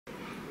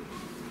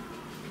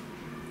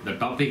The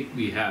topic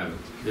we have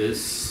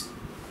is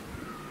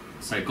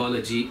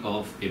psychology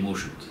of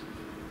emotions.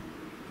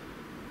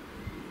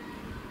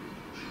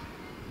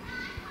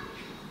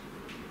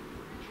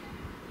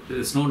 There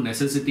is no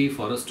necessity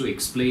for us to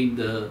explain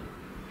the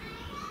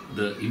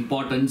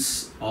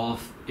importance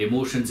of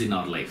emotions in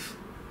our life.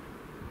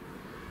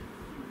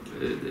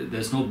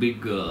 There's no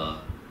big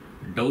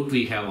doubt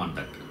we have on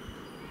that,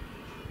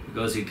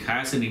 because it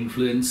has an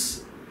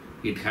influence,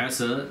 it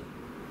has a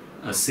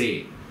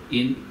say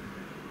in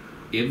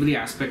every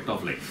aspect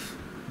of life,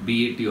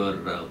 be it your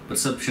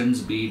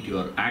perceptions, be it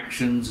your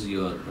actions,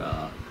 your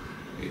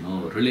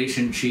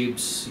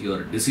relationships,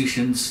 your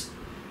decisions.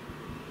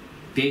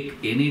 Take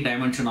any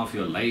dimension of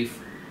your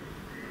life,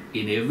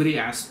 in every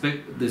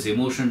aspect this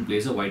emotion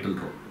plays a vital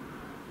role.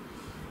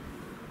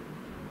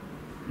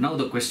 Now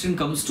the question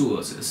comes to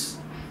us is,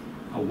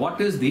 what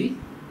is the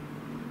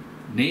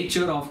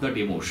nature of that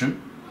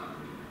emotion?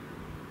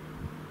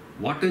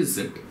 What is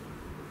it?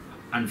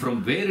 And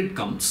from where it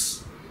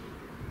comes?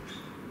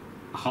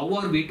 How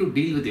are we to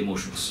deal with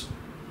emotions?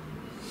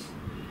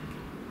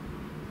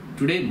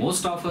 Today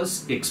most of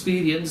us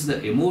experience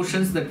the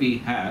emotions that we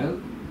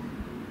have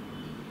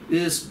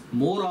is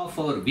more of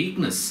our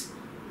weakness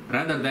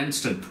rather than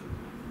strength.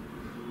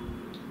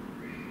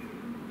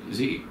 You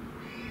see,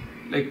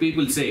 like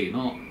people say,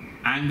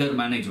 anger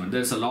management.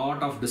 There's a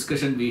lot of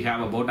discussion we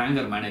have about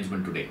anger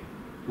management today.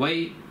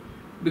 Why?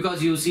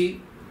 Because you see,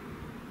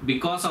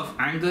 because of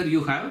anger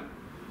you have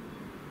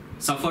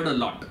suffered a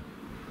lot.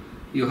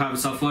 You have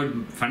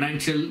suffered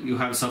financial, you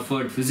have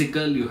suffered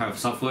physical, you have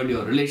suffered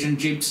your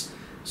relationships.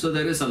 So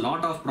there is a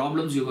lot of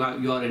problems you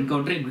are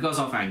encountering because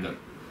of anger.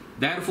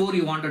 Therefore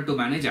you wanted to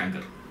manage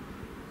anger.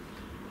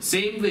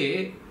 Same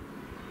way,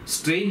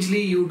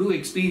 strangely you do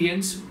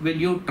experience when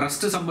you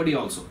trust somebody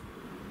also.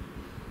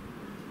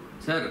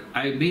 Sir,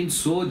 I've been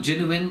so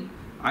genuine,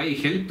 I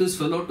helped this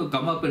fellow to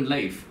come up in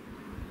life,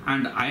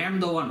 and I am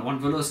the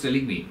one fellow was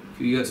telling me a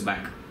few years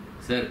back,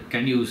 sir,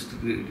 can you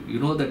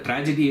know the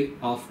tragedy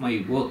of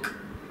my work?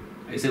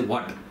 I said,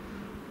 what?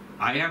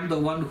 I am the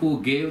one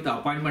who gave the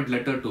appointment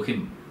letter to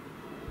him.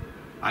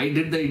 I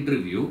did the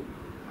interview,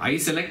 I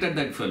selected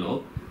that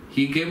fellow,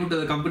 he came into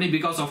the company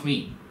because of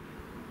me.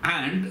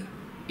 And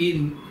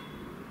in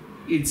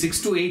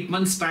 6 to 8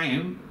 months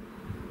time,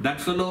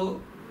 that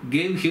fellow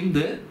gave him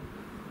the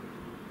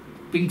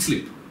pink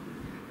slip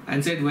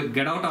and said, well,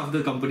 get out of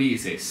the company, he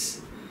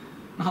says.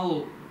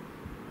 Now,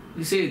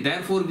 we say,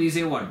 therefore we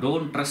say what?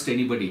 Don't trust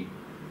anybody.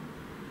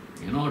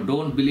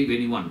 Don't believe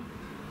anyone.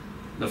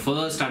 The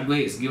first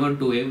advice given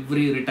to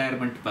every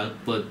retirement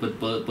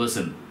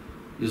person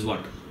is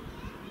what?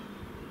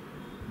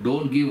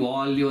 Don't give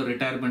all your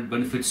retirement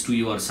benefits to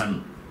your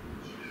son.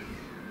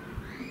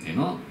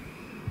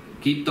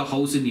 Keep the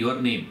house in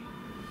your name.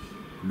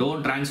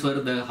 Don't transfer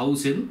the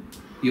house in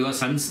your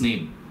son's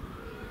name.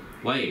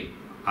 Why?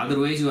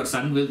 Otherwise your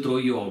son will throw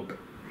you out.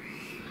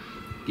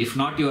 If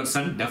not your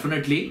son,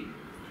 definitely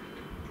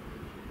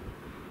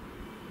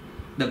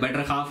the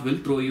better half will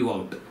throw you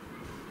out.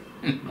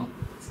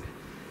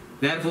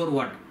 Therefore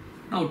what?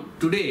 Now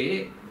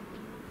today,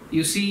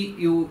 you see,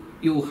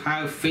 you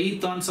have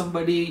faith on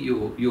somebody,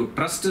 you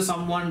trust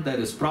someone, there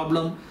is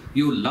problem.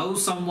 You love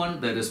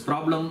someone, there is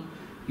problem.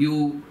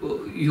 You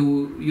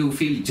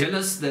feel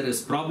jealous, there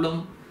is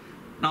problem.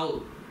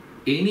 Now,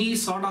 any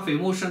sort of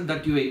emotion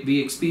that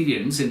we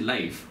experience in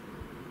life,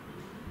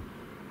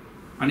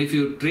 and if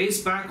you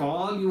trace back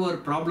all your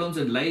problems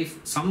in life,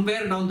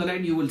 somewhere down the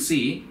line you will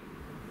see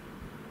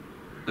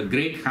a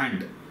great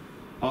hand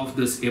of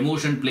this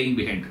emotion playing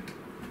behind it.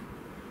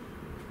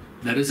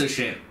 There is a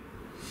share.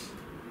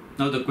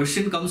 Now the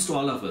question comes to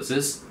all of us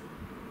is,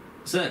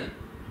 sir,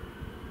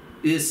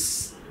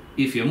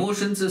 if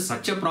emotions is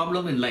such a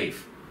problem in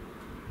life,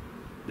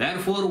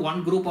 therefore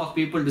one group of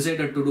people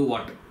decided to do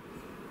what?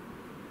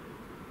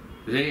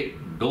 They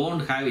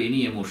don't have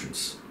any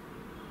emotions.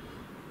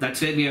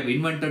 That's where we have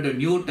invented a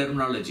new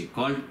terminology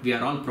called, we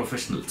are all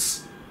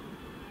professionals.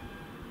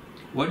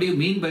 What do you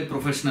mean by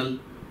professional?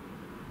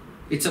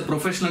 It's a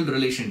professional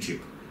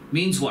relationship.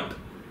 Means what?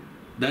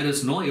 There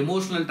is no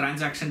emotional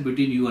transaction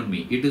between you and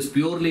me. It is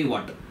purely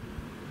what?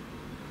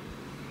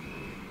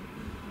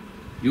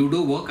 You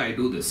do work, I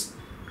do this.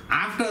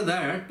 After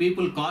that,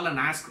 people call and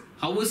ask,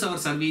 how is our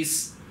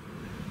service?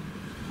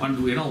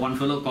 One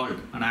fellow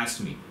called and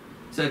asked me,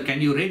 sir,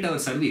 can you rate our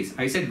service?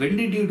 I said, when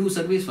did you do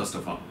service first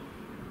of all?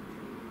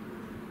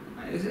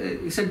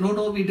 He said,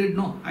 no, we did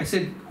no. I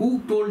said,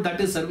 who told that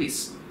is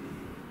service?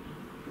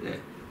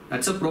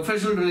 That's a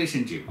professional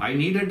relationship. I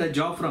needed a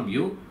job from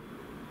you.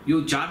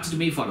 You charged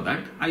me for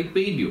that. I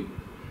paid you.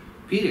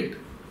 Period.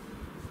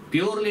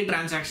 Purely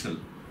transactional.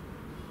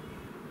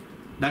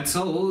 That's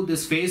how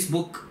this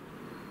Facebook,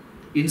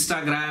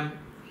 Instagram,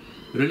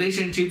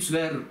 relationships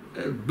were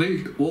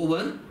built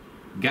over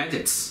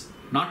gadgets,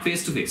 not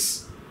face to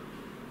face.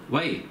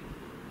 Why?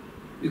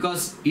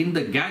 Because in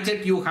the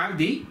gadget you have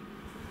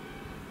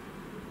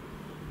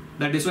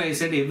that is why I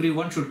said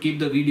everyone should keep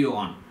the video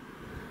on.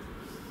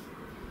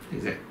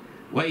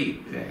 Why?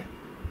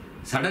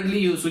 Suddenly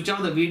you switch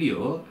on the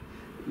video,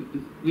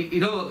 we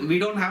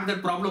don't have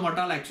that problem at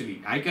all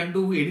actually. I can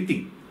do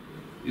anything.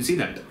 You see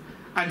that?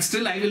 And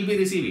still I will be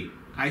receiving.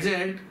 I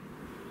said,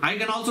 I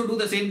can also do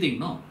the same thing.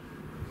 No.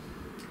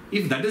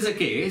 If that is the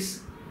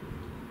case,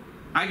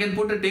 I can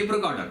put a tape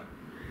recorder.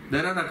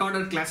 There are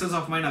recorded classes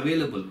of mine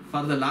available.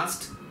 For the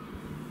last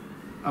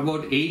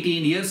about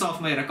 18 years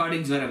of my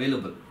recordings were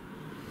available.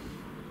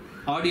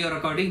 Audio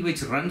recording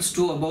which runs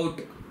to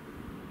about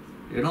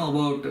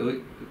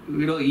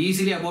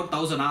easily about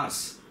 1,000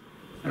 hours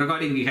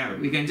recording we have.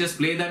 We can just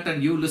play that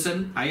and you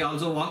listen. I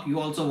also walk, you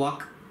also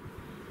walk.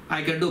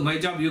 I can do my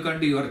job, you can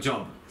do your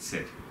job.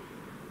 Said.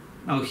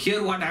 Now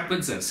here what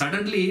happens, sir?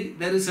 Suddenly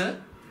there's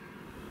a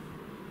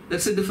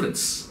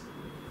difference.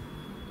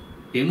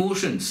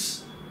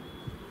 Emotions.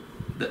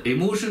 The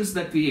emotions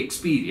that we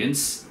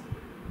experience,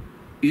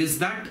 is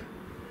that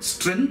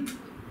strength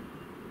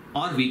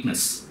or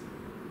weakness?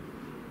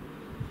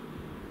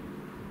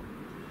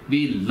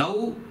 We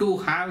love to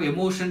have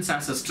emotions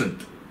as a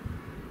strength.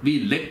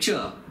 We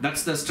lecture,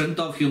 that's the strength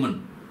of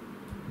human.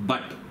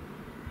 But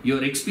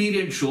your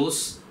experience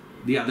shows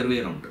the other way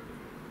around.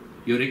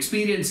 Your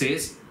experience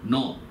says,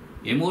 no,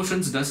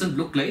 emotions doesn't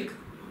look like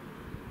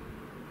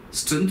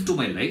strength to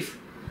my life.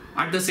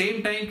 At the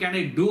same time, can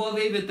I do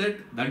away with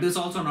it? That is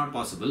also not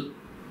possible.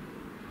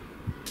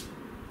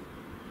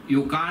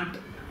 You can't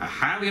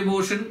have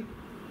emotion,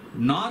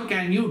 nor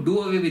can you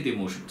do away with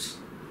emotions.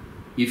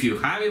 If you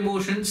have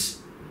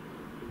emotions,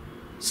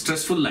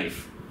 stressful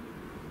life.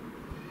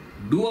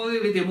 Do away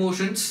with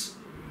emotions,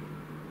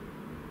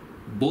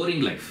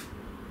 boring life,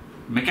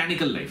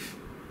 mechanical life.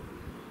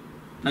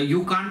 Now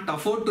you can't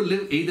afford to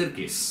live either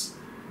case.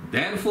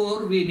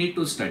 Therefore, we need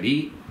to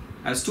study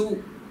as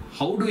to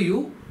how do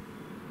you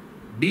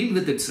deal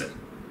with it, sir.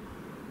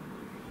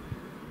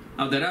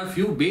 Now there are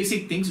few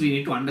basic things we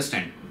need to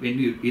understand. When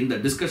you in the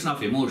discussion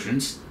of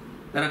emotions,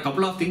 there are a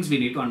couple of things we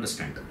need to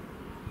understand.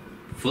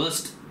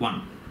 First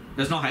one,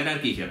 there's no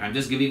hierarchy here. I'm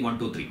just giving 1,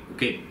 2, 3.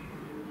 Okay.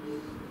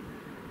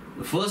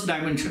 The first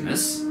dimension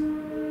is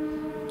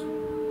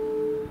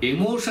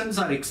emotions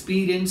are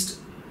experienced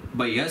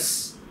by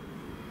us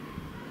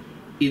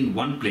in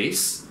one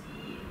place,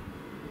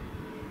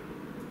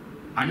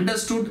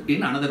 understood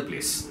in another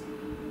place.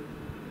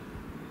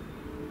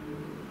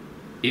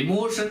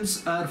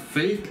 Emotions are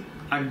felt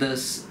at the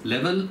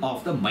level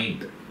of the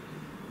mind.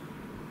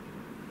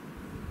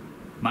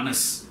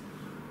 Manas.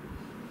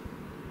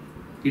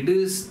 It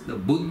is the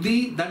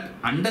buddhi that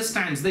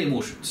understands the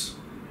emotions.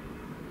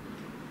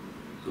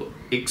 So,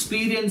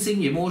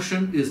 experiencing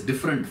emotion is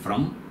different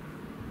from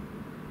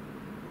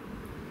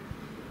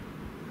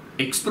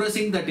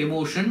expressing that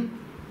emotion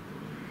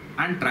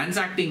and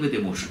transacting with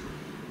emotion.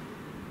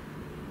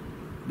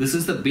 This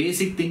is the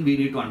basic thing we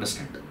need to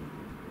understand.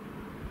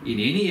 In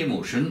any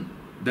emotion,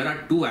 there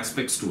are two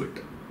aspects to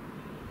it.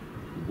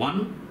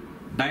 One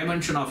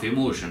dimension of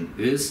emotion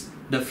is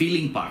the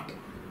feeling part.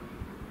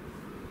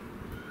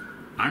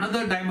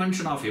 Another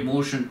dimension of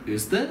emotion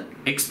is the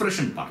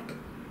expression part.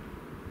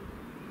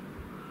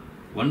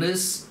 One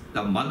is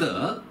the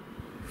mother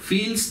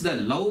feels the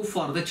love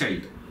for the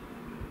child.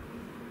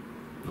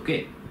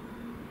 Okay.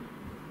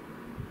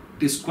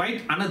 It is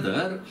quite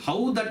another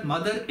how that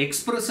mother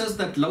expresses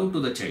that love to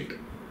the child.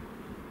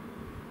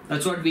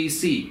 That's what we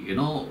see,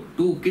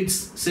 two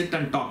kids sit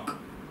and talk.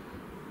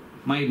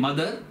 My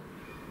mother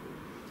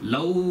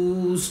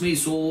loves me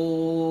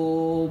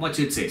so much,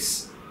 it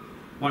says.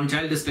 One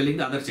child is telling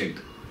the other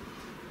child.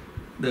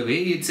 The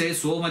way it says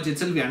so much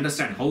itself, we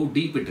understand how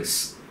deep it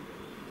is.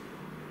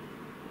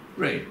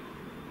 Right.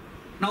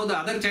 Now the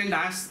other child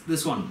asks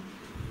this one,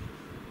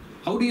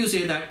 how do you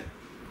say that?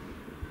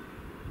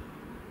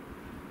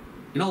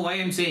 You know why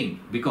I'm saying?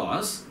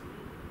 Because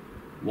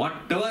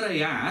whatever I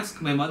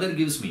ask, my mother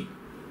gives me.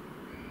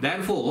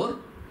 Therefore,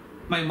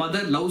 my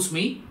mother loves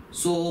me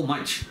so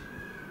much.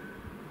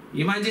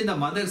 Imagine the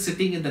mother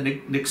sitting in the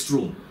next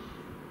room,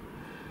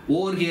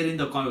 overhearing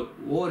the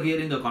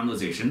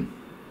conversation.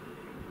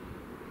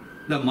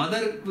 The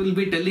mother will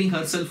be telling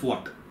herself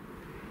what?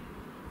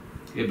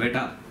 Hey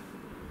beta,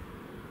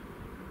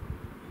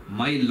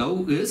 my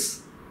love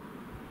is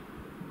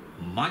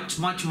much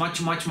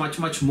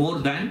more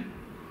than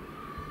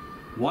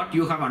what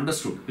you have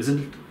understood, isn't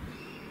it?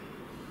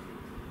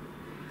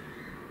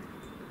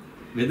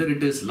 Whether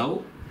it is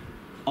love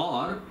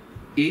or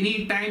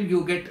any time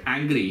you get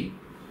angry,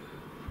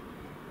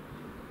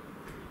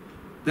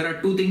 there are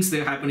two things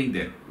that are happening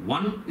there.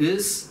 One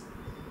is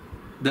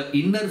the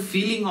inner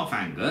feeling of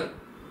anger.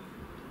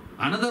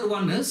 Another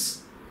one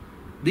is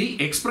the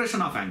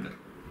expression of anger.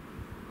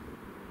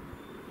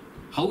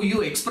 How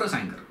you express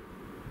anger.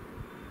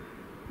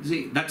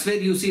 See, that's where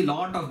you see a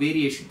lot of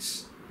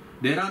variations.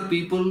 There are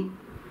people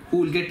who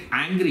will get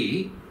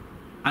angry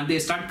and they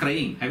start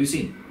crying. Have you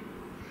seen?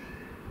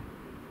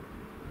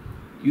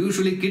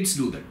 Usually kids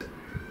do that.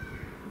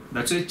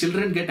 That's why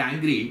children get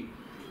angry.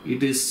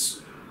 It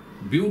is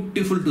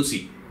beautiful to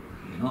see.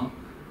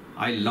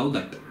 I love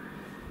that.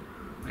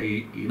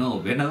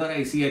 Whenever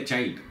I see a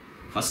child,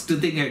 first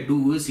thing I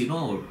do is,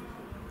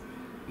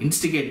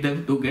 instigate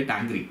them to get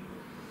angry.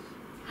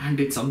 And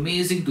it's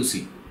amazing to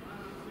see.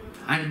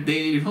 And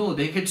they,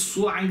 they get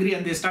so angry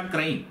and they start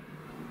crying.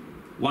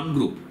 One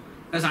group.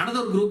 There's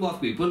another group of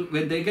people,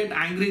 when they get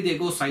angry, they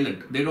go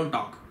silent. They don't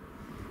talk.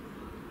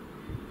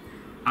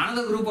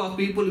 Another group of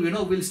people,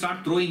 will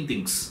start throwing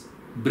things,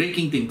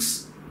 breaking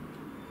things.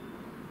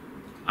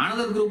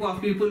 Another group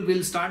of people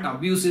will start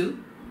abusive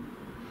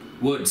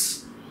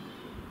words.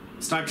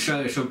 Start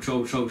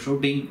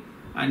shouting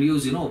and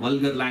use,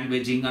 vulgar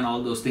languaging and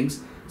all those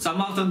things. Some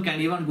of them can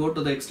even go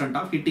to the extent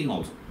of hitting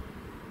also.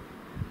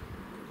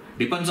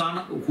 Depends on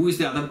who is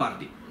the other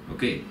party.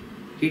 Okay.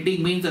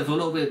 Hitting means a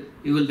fellow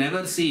you will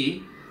never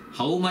see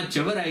how much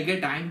ever I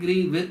get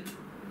angry with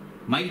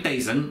Mike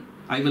Tyson,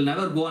 I will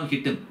never go and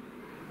hit him.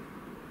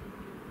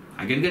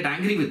 I can get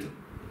angry with him,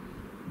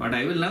 but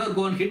I will never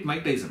go and hit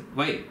Mike Tyson.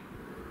 Why?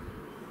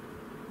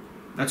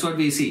 That's what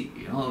we see.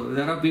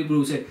 There are people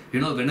who say,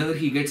 whenever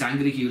he gets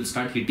angry, he will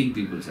start hitting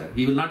people, sir.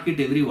 He will not hit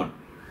everyone.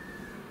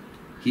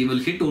 He will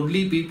hit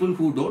only people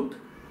who don't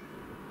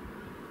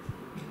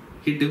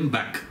hit him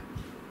back,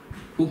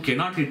 who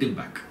cannot hit him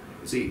back.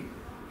 See,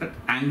 that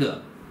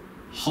anger,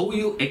 how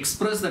you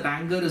express that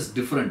anger is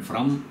different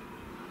from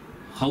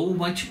how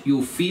much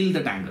you feel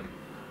that anger.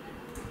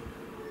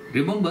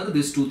 Remember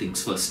these two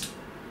things first.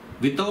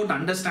 Without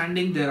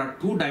understanding there are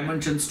two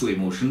dimensions to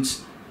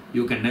emotions,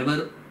 you can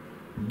never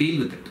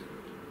deal with it.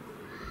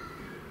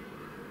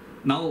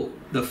 Now,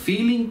 the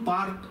feeling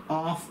part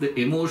of the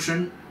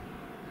emotion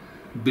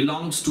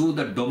belongs to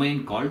the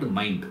domain called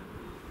mind.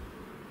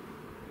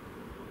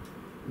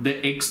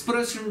 The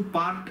expression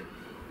part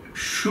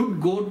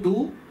should go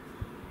to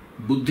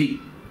buddhi,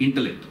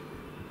 intellect,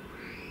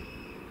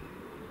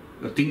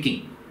 your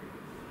thinking.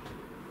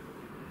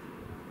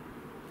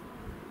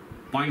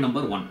 Point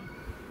number one.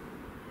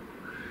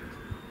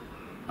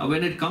 Now,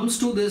 when it comes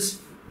to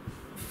this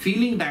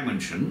feeling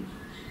dimension,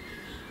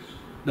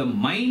 the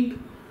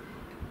mind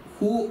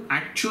who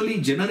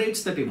actually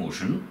generates that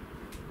emotion,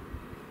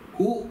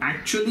 who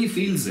actually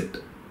feels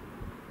it,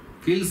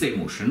 feels the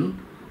emotion,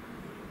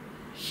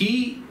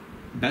 he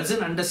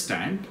doesn't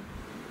understand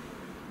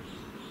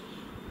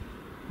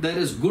there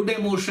is good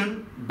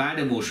emotion, bad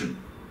emotion,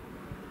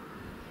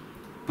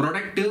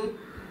 productive,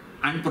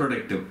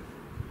 unproductive,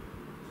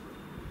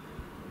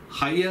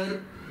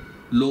 higher,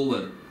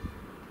 lower,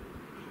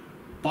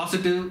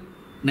 positive,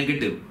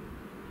 negative,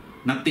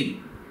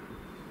 nothing.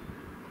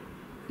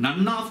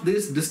 None of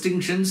these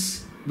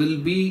distinctions will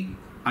be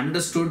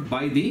understood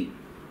by the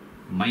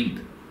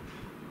mind.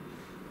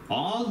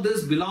 All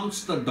this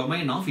belongs to the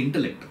domain of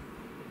intellect.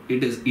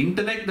 It is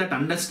intellect that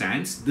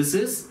understands this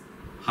is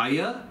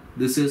higher,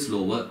 this is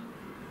lower,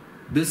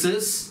 this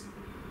is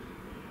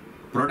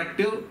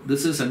productive,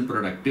 this is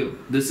unproductive,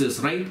 this is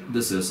right,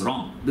 this is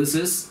wrong, this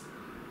is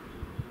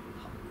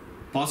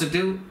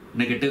positive,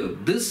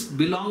 negative. This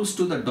belongs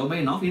to the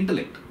domain of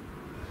intellect.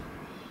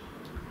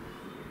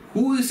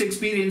 Who is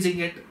experiencing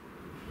it?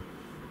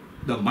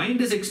 The mind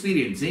is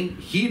experiencing.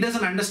 He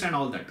doesn't understand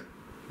all that.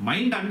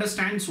 Mind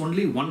understands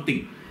only one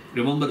thing.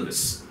 Remember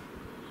this.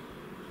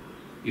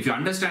 If you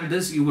understand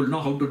this, you will know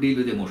how to deal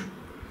with emotion.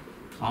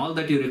 All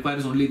that you require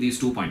is only these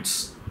 2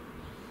 points.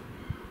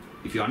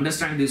 If you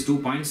understand these 2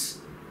 points,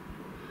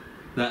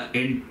 the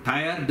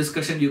entire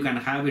discussion you can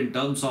have in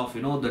terms of,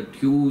 the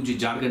huge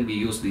jargon we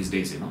use these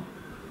days,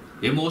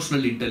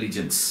 emotional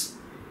intelligence.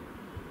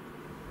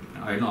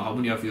 I don't know how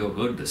many of you have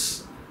heard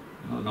this.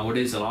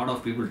 Nowadays, a lot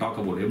of people talk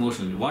about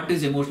emotional. What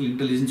is emotional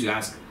intelligence, you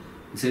ask?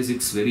 He says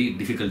it's very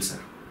difficult, sir.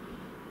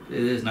 There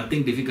is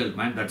nothing difficult,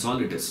 man. That's all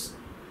it is.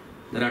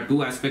 There are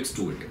 2 aspects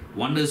to it.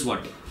 One is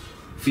what?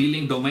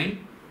 Feeling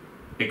domain,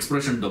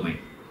 expression domain.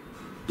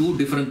 2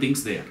 different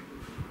things there.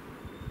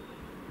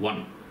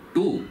 1.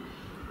 2.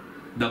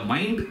 The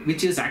mind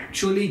which is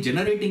actually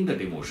generating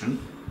that emotion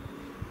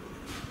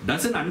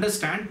doesn't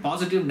understand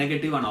positive,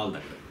 negative and all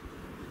that.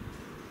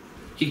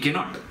 He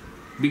cannot.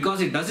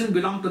 Because it doesn't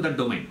belong to that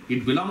domain.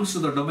 It belongs to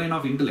the domain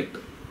of intellect.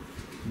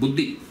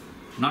 Buddhi,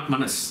 not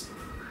manas.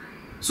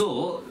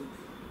 So,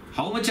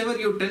 how much ever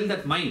you tell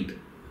that mind,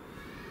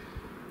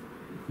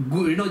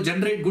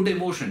 generate good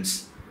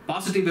emotions,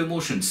 positive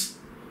emotions,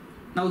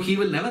 now he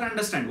will never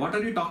understand. What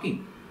are you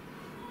talking?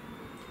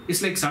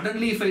 It's like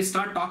suddenly if I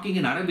start talking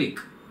in Arabic,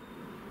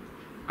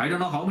 I don't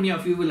know how many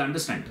of you will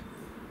understand.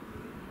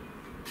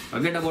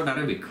 Forget about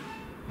Arabic.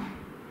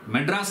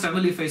 Madras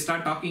Tamil, if I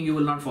start talking, you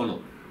will not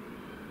follow.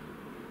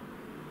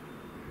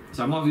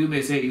 Some of you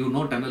may say you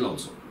know Tamil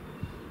also.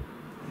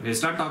 If I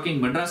start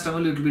talking Madras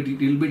Tamil, it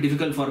will be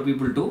difficult for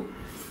people to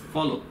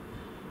follow.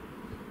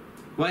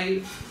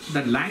 Why?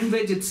 The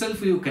language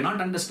itself you cannot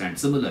understand.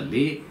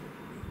 Similarly,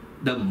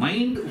 the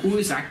mind who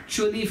is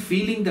actually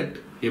feeling that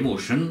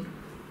emotion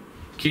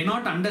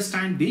cannot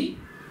understand the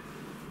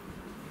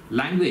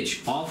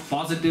language of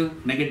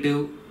positive,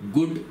 negative,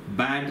 good,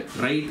 bad,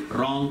 right,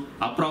 wrong,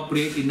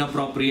 appropriate,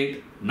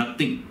 inappropriate,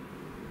 nothing.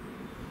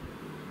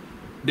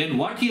 Then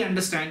what he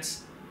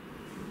understands?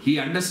 He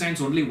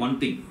understands only one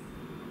thing.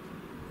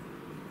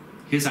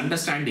 His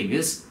understanding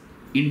is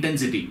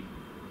intensity.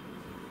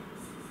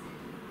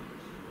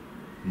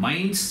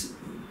 Mind's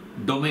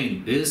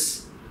domain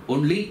is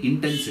only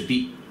intensity.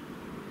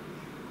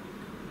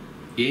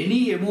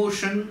 Any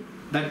emotion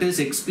that is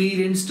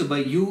experienced by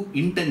you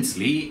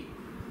intensely,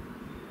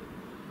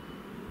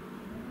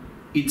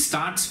 it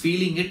starts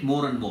feeling it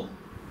more and more.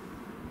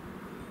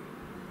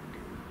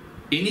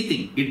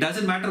 Anything, it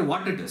doesn't matter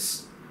what it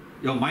is.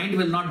 Your mind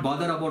will not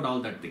bother about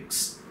all that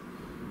things.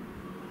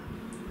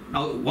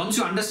 Now, once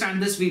you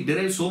understand this, we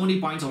derive so many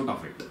points out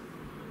of it.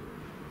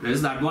 There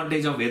is the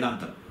advantage of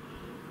Vedanta.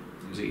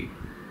 You see,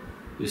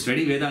 you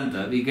study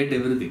Vedanta, we get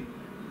everything.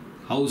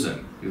 How, sir?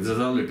 This is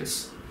all it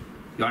is.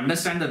 You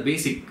understand the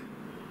basic,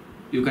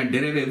 you can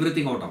derive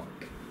everything out of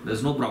it.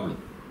 There's no problem.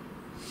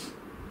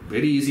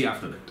 Very easy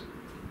after that.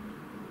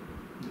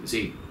 You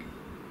see,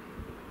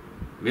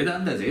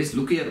 Vedanta says,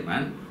 look here,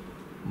 man.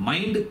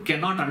 Mind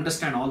cannot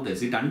understand all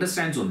this. It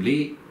understands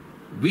only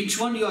which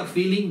one you are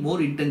feeling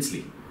more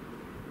intensely.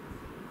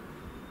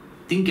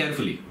 Think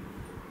carefully.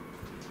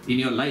 In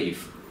your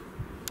life,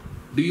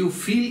 do you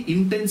feel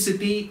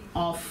intensity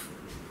of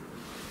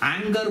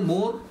anger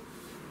more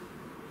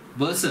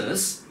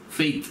versus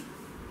faith,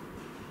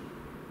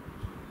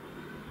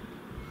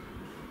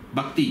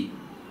 bhakti,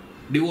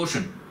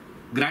 devotion,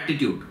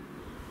 gratitude,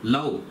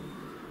 love,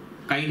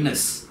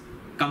 kindness,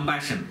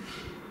 compassion?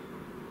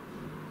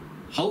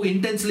 How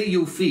intensely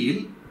you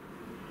feel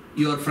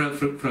your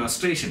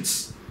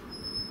frustrations,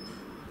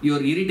 your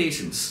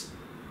irritations.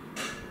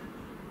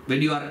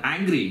 When you are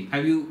angry,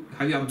 have you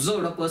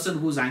observed a person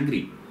who is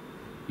angry?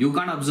 You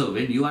can't observe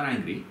when you are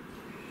angry.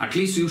 At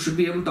least you should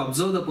be able to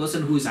observe the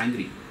person who is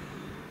angry.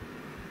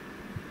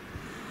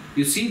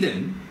 You see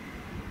them,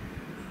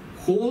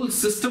 whole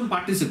system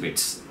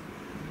participates.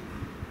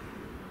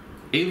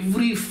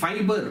 Every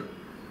fiber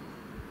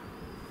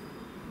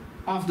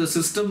of the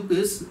system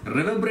is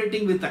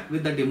reverberating with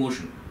that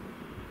emotion.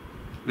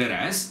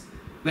 Whereas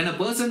when a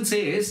person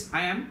says,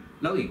 I am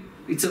loving,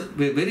 it's a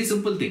very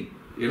simple thing.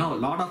 A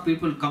lot of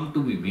people come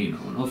to me,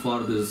 for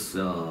this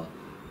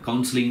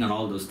counseling and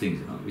all those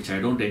things, which I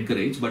don't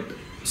encourage, but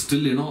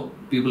still,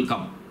 people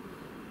come.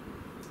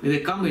 When they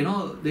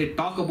come, they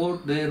talk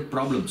about their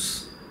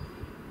problems.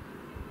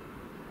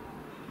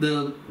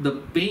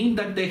 The pain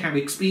that they have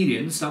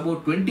experienced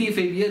about 25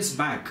 years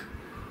back,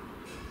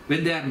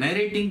 when they are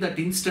narrating that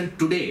instant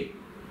today,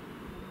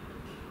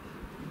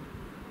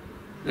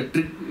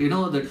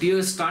 the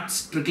tears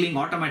starts trickling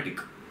automatic.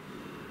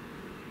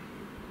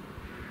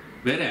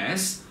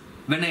 Whereas,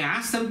 when I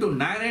ask them to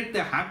narrate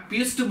the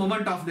happiest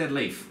moment of their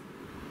life,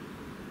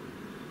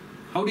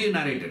 how do you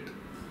narrate it?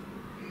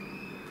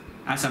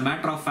 As a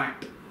matter of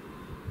fact,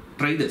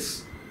 try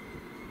this.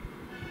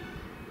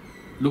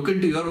 Look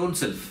into your own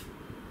self.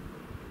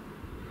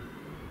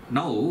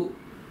 Now,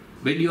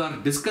 when you are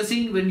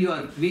discussing,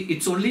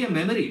 it's only a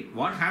memory.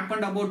 What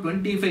happened about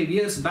 25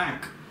 years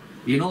back?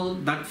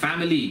 That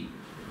family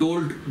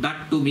told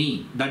that to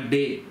me that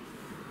day.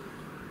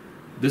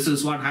 This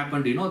is what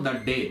happened,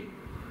 that day.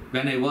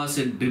 When I was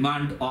in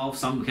demand of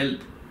some help,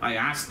 I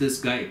asked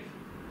this guy.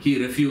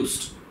 He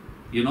refused.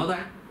 You know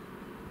that?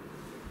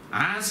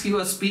 As he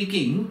was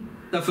speaking,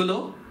 the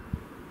fellow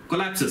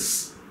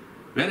collapses.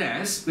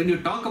 Whereas, when you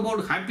talk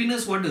about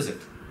happiness, what is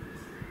it?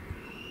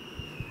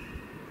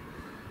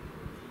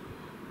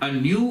 A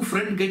new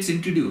friend gets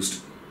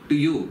introduced to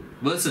you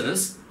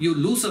versus you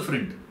lose a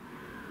friend.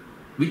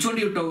 Which one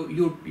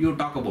you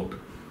talk about?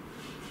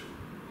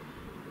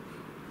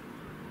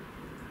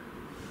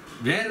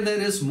 Where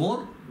there is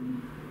more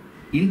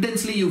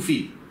intensely you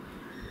feel.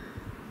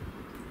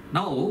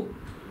 Now,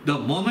 the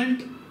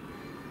moment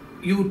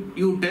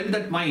you tell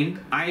that mind,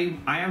 I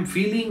am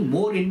feeling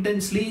more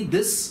intensely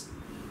this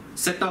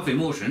set of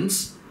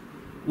emotions,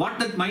 what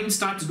that mind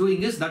starts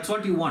doing is, that's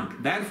what you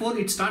want. Therefore,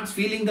 it starts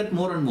feeling that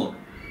more and more.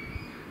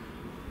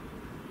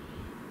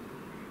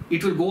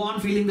 It will go on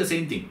feeling the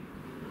same thing.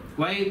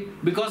 Why?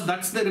 Because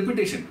that's the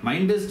repetition.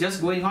 Mind is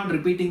just going on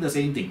repeating the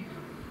same thing.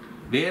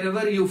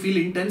 Wherever you feel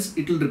intense,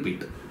 it will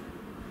repeat.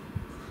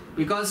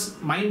 Because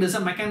mind is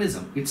a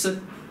mechanism. It's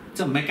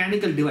a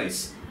mechanical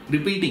device.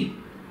 Repeating.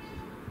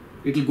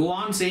 It will go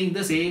on saying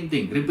the same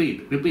thing.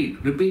 Repeat,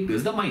 repeat, repeat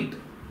is the mind.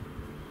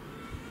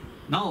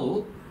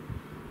 Now,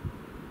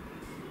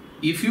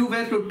 if you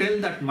were to tell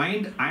that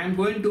mind, I am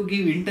going to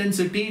give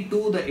intensity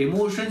to the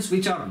emotions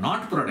which are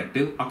not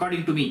productive,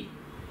 according to me,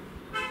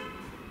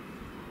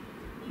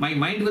 my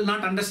mind will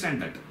not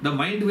understand that. The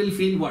mind will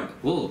feel what?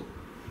 Oh,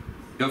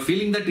 you are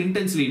feeling that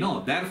intensely.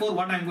 No. Therefore,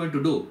 what I am going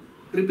to do?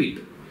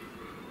 Repeat.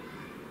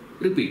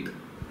 Repeat.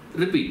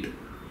 Repeat.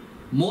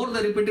 More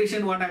the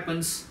repetition, what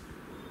happens?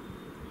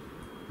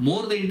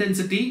 More the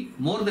intensity,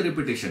 more the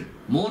repetition.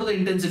 More the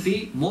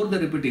intensity, more the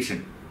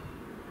repetition.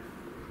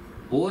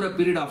 Over a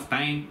period of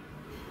time,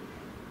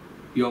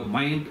 your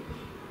mind,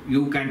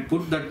 you can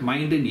put that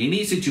mind in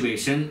any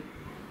situation.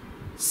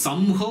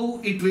 Somehow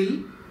it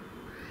will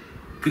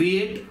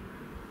create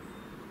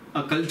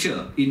a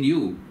culture in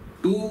you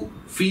to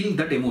feel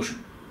that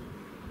emotion.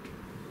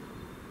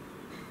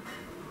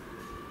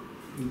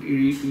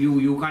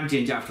 You can't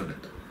change after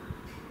that.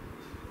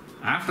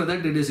 After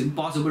that, it is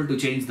impossible to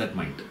change that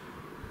mind.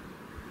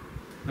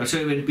 That's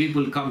why when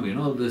people come,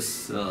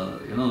 this,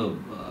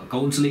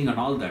 counseling and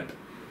all that,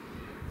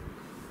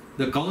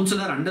 the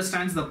counselor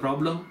understands the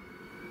problem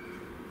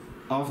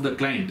of the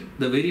client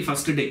the very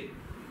first day.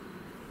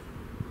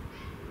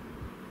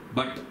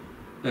 But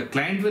the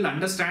client will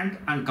understand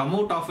and come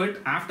out of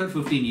it after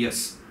 15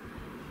 years.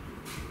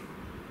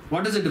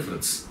 What is the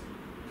difference?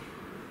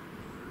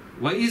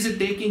 Why is it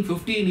taking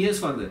 15 years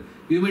for that?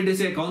 You mean to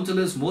say a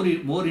counselor is more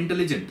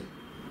intelligent?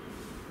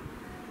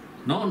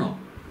 No.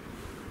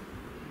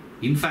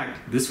 In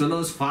fact, this fellow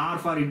is far,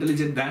 far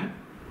intelligent than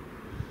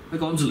the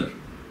counselor.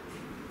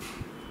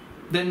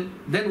 Then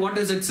what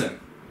is it, sir?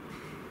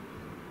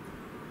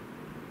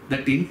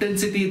 That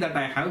intensity that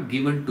I have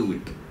given to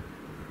it.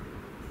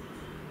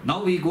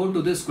 Now we go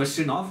to this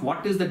question of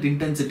what is that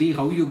intensity,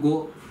 how you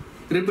go,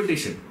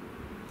 repetition.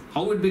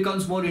 How it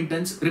becomes more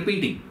intense?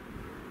 Repeating.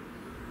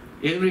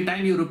 Every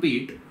time you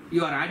repeat,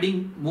 you are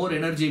adding more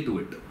energy to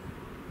it.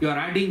 You are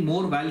adding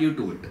more value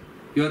to it.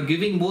 You are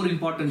giving more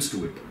importance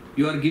to it.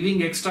 You are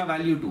giving extra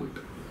value to it.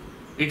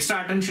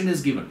 Extra attention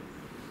is given.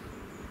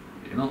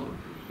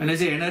 When I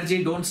say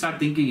energy, don't start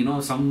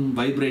thinking, some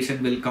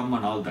vibration will come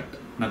and all that.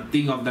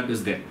 Nothing of that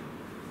is there.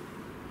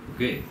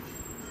 Okay.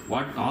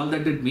 What all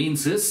that it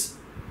means is,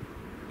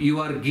 you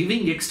are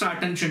giving extra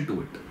attention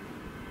to it.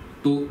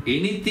 To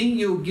anything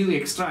you give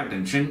extra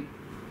attention,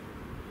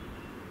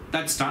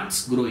 that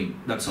starts growing.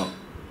 That's all.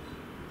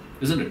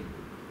 Isn't it?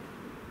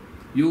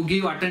 You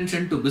give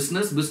attention to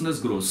business, business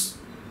grows.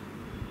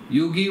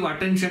 You give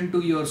attention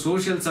to your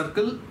social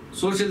circle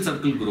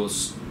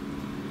grows.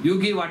 You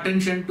give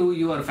attention to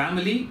your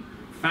family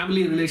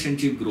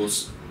relationship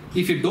grows.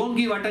 If you don't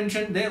give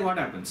attention there, what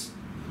happens?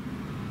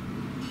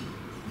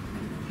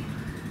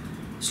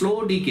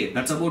 Slow decay.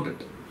 That's about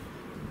it.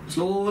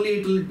 Slowly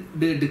it will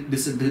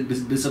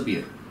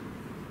disappear.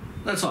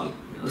 That's all.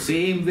 The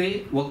same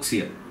way works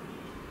here.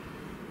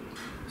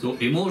 So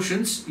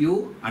emotions,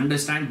 you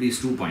understand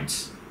these 2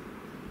 points.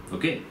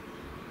 Okay.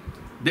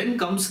 Then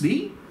comes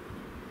the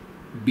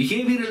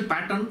behavioral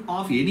pattern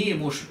of any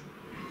emotion.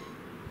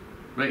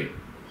 Right.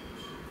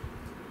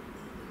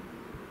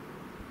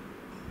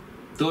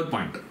 Third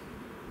point.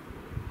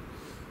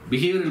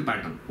 Behavioral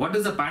pattern. What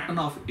is the pattern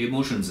of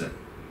emotions there?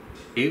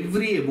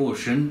 Every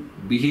emotion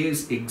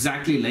behaves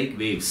exactly like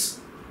waves.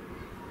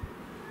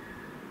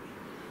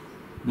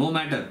 No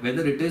matter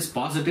whether it is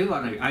positive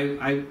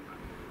or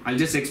I'll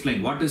just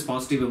explain what is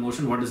positive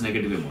emotion, what is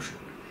negative emotion,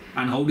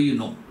 and how do you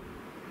know.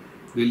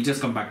 We'll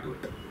just come back to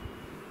it.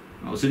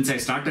 Now, since I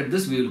started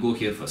this, we will go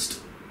here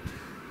first.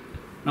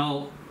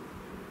 Now,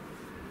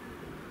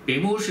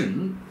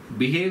 emotion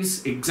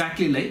behaves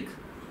exactly like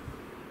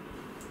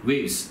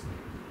waves.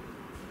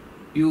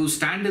 You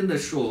stand in the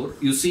shore,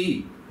 you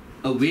see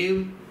a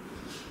wave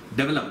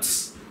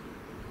develops.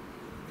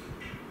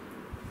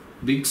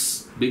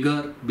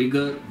 Bigger,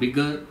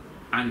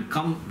 and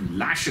come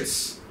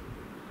lashes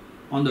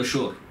on the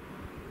shore.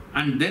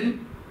 And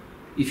then,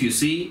 if you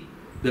see,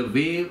 the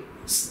wave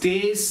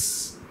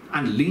stays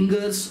and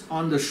lingers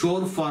on the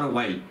shore for a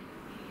while.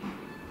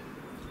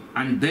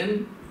 And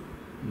then,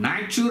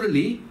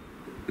 naturally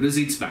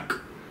recedes back.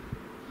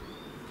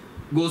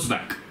 Goes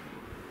back.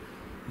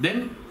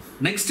 Then,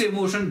 next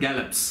emotion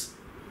gallops.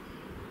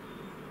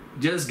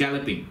 Just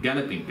galloping.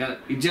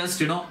 It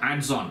just,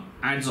 adds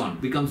on,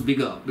 becomes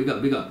bigger,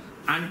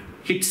 and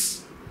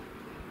hits.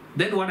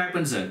 Then what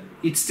happens there?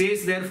 It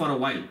stays there for a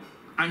while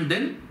and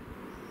then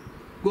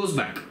goes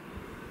back.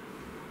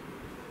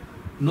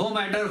 No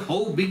matter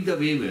how big the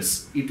wave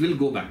is, it will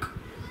go back.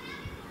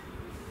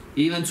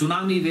 Even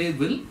tsunami wave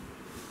will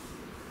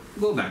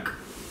go back.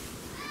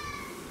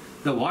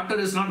 The water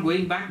is not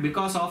going back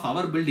because of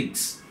our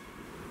buildings.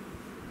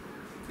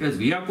 Yes,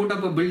 we have put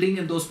up a building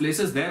in those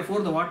places,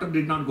 therefore the water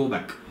did not go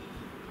back.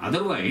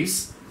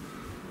 Otherwise,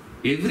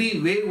 every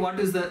wave, what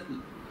is the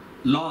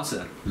law,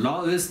 sir?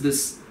 Law is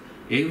this.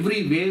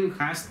 Every wave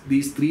has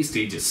these 3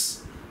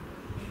 stages.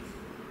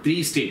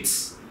 3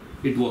 states.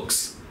 It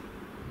works.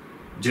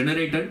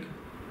 Generated,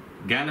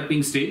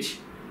 galloping stage,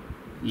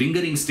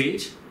 lingering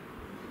stage,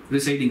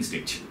 receding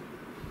stage.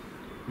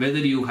 Whether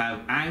you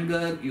have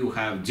anger, you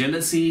have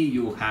jealousy,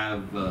 you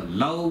have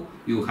love,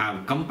 you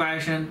have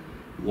compassion,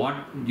 what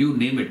you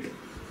name it,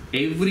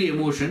 every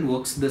emotion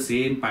works the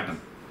same pattern.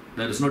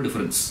 There is no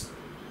difference.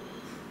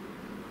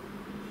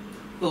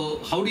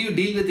 So how do you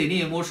deal with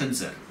any emotion,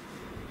 sir?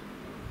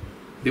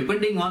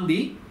 Depending on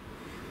the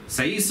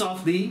size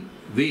of the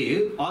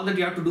wave, all that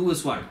you have to do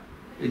is what?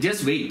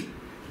 Just wait.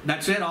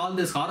 That's where all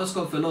this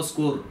horoscope fellows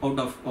score out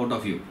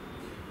of you.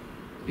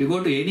 You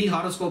go to any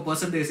horoscope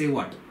person, they say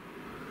what?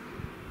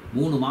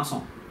 3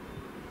 masam.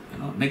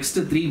 Next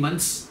 3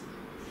 months.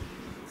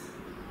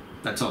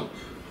 That's all.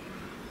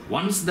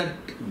 Once that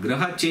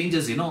graha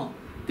changes,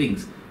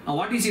 things. Now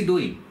what is he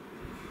doing?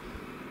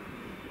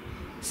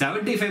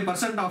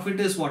 75% of it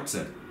is what,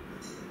 sir?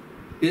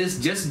 Is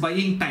just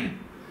buying time.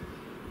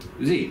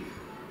 You see,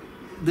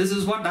 this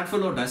is what that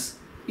fellow does.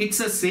 It's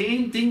the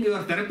same thing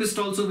your therapist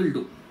also will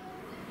do.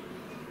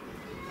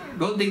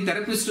 Don't think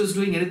therapist is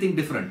doing anything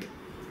different.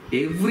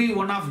 Every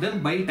one of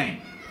them buy time.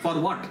 For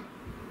what?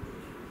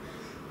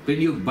 When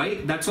you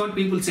bite, that's what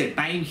people say,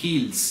 time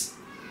heals.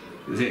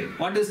 You say,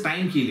 what is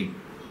time healing?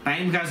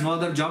 Time has no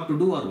other job to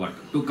do or what?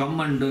 To come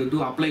and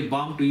to apply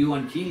balm to you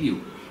and heal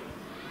you.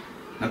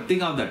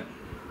 Nothing of that.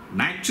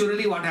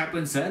 Naturally what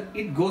happens, sir?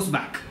 It goes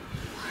back.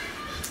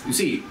 You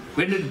see,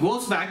 when it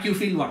goes back, you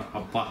feel what?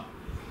 Appa.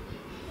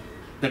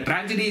 The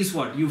tragedy is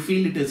what? You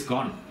feel it is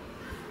gone.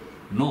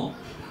 No.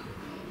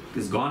 It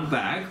is gone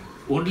back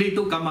only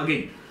to come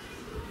again.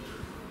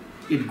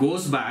 It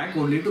goes back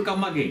only to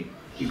come again.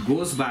 It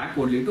goes back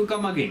only to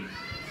come again.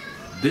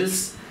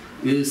 This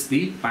is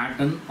the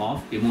pattern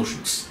of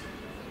emotions.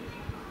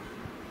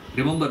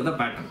 Remember the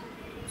pattern.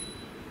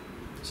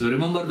 So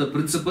remember the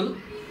principle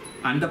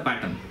and the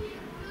pattern.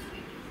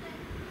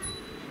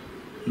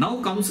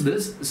 Now comes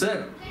this,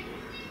 sir.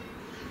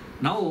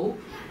 Now,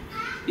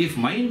 if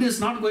mind is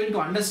not going to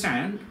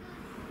understand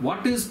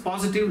what is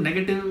positive,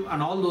 negative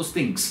and all those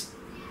things,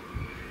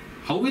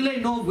 how will I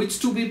know which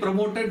to be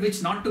promoted,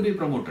 which not to be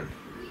promoted?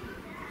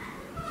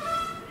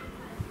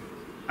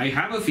 I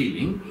have a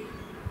feeling.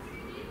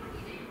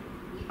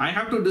 I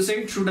have to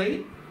decide, should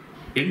I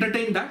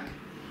entertain that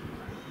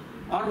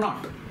or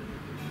not?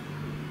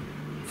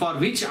 For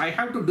which I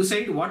have to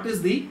decide what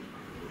is the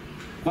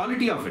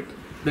quality of it,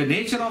 the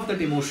nature of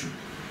that emotion.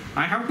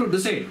 I have to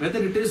decide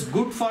whether it is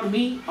good for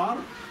me or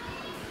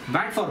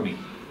bad for me.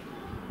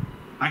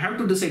 I have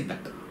to decide that.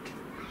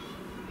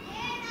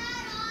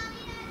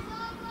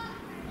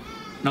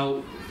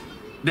 Now,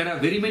 there are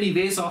very many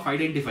ways of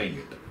identifying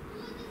it.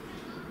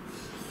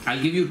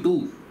 I'll give you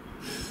two.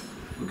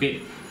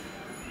 Okay.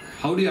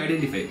 How do you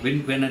identify?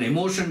 When an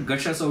emotion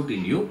gushes out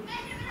in you,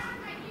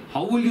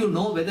 how will you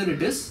know whether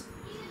it is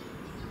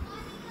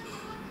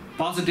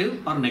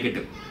positive or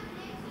negative?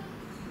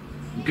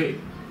 Okay.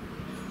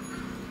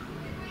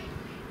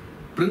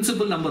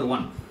 Principle number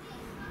one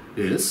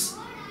is,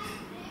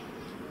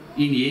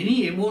 in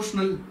any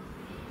emotional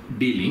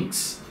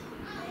dealings,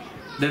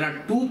 there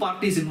are two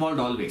parties involved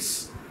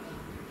always.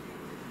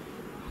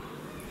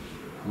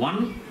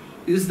 One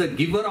is the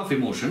giver of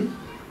emotion,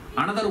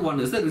 another one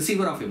is the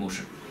receiver of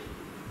emotion.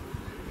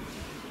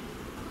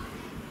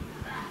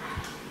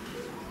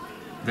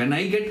 When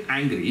I get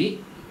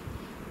angry,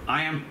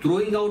 I am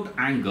throwing out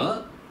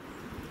anger,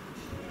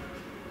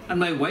 and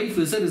my wife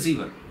is a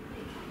receiver.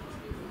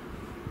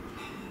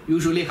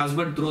 Usually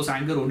husband throws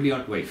anger only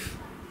at wife.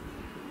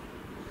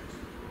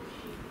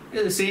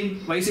 The same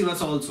vice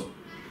versa also.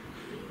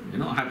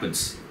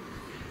 Happens.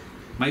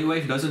 My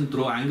wife doesn't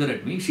throw anger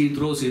at me. She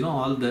throws,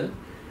 all the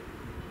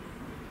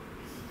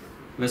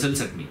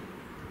vessels at me.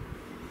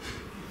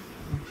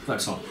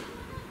 That's all.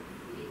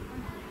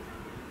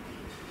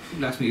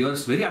 He asked me, you are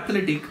very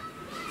athletic.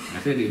 I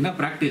said, in a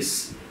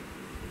practice.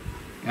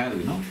 Yeah,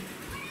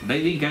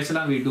 diving catch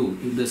we do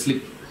in the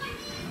slip.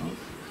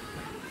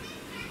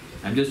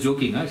 I'm just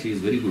joking, she is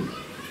very good.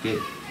 Okay.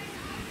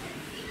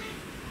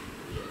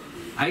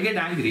 I get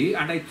angry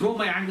and I throw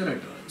my anger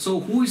at her.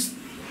 So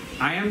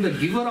I am the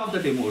giver of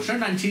that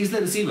emotion and she is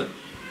the receiver.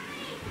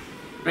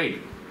 Right.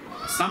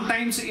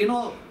 Sometimes,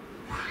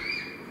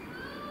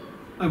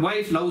 my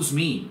wife loves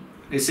me.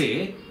 I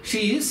say,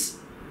 she is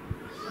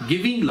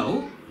giving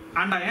love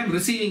and I am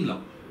receiving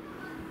love.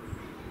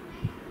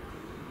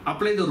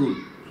 Apply the rule.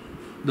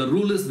 The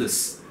rule is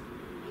this.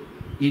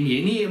 In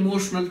any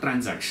emotional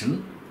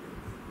transaction,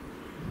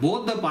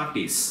 both the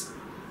parties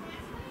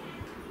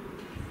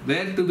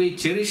were to be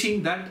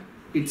cherishing that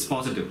it's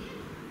positive.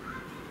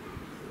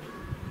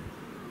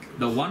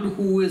 The one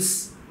who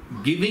is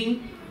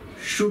giving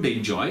should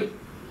enjoy.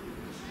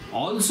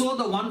 Also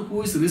the one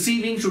who is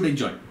receiving should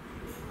enjoy.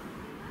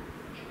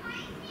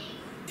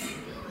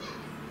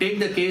 Take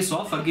the case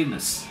of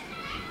forgiveness.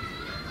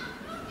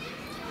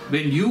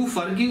 When you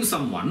forgive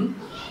someone,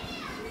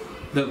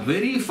 the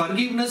very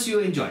forgiveness you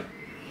enjoy.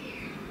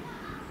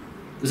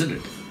 Isn't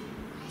it?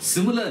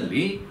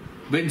 Similarly,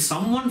 when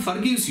someone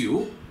forgives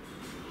you,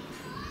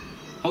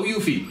 how you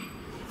feel?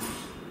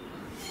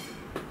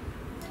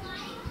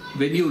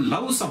 When you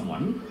love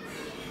someone,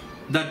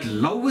 that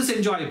love is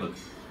enjoyable.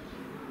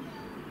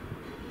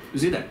 You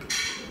see that?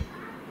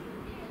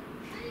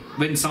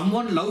 When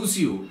someone loves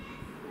you,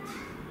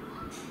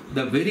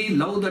 the very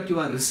love that you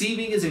are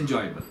receiving is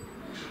enjoyable.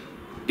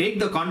 Take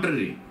the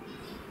contrary,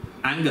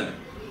 anger.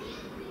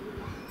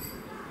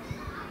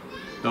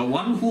 The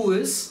one who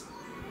is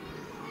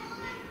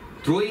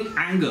throwing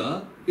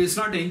anger is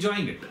not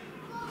enjoying it.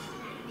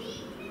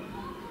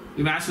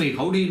 You may ask me,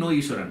 how do you know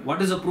Ishwaran?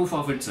 What is the proof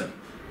of it, sir?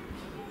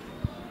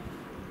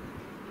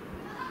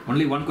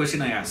 Only one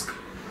question I ask.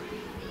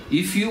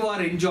 If you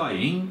are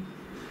enjoying,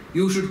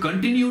 you should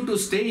continue to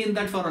stay in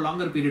that for a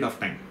longer period of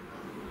time.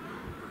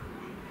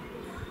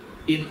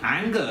 In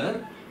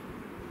anger,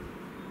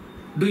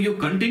 do you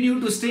continue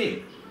to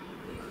stay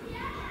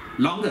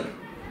longer?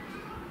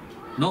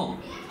 No.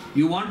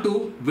 You want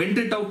to vent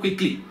it out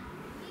quickly.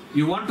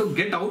 You want to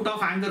get out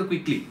of anger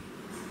quickly.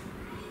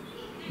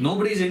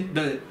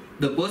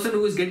 The person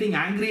who is getting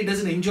angry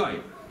doesn't enjoy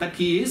that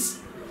he is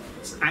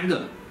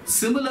anger.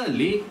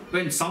 Similarly,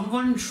 when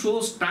someone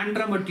shows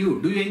tantrum at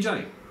you, do you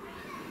enjoy?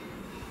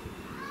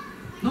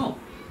 No.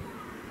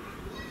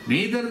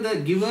 neither the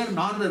giver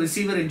nor the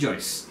receiver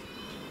enjoys.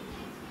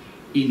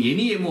 In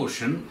any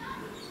emotion,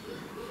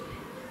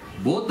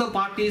 both the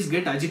parties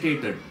get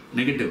agitated,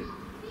 negative.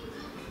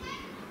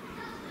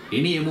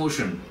 Any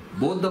emotion,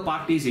 both the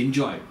parties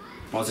enjoy,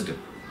 positive.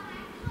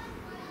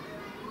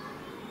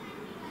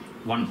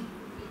 One.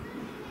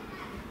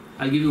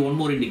 I'll give you one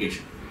more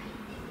indication.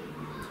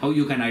 How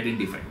you can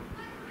identify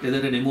whether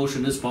an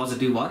emotion is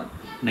positive or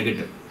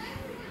negative.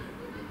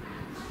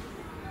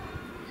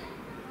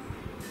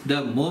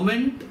 The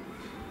moment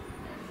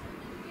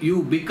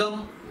you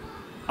become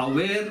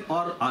aware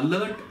or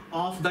alert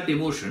of that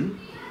emotion,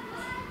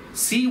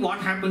 see what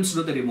happens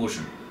to that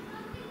emotion.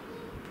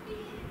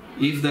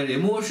 If the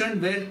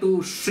emotion were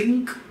to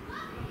shrink,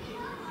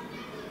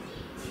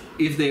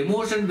 if the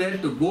emotion were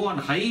to go and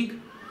hide,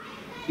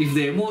 if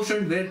the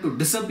emotion were to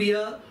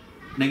disappear,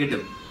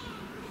 negative.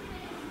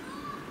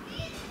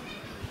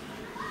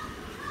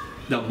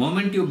 The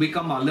moment you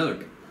become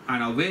alert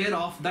and aware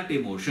of that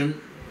emotion,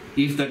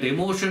 if that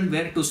emotion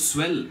were to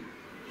swell,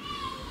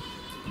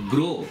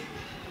 grow,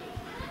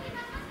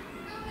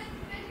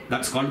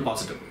 that's called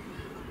positive.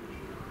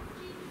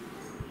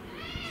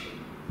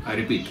 I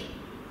repeat,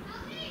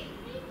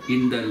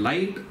 in the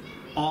light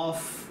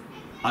of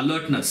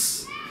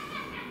alertness,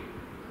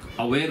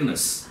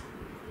 awareness,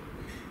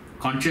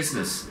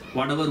 consciousness,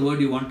 whatever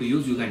word you want to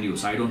use, you can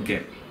use. I don't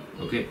care.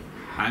 Okay?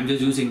 I'm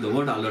just using the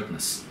word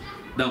alertness.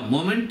 The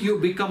moment you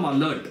become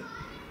alert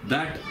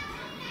that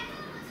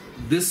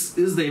this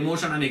is the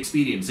emotion I'm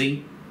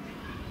experiencing,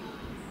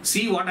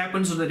 see what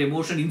happens to that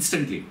emotion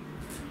instantly.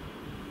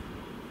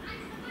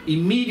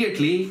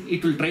 Immediately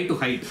it will try to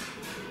hide.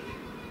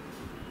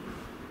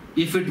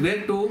 If it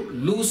were to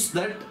lose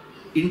that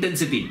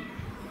intensity,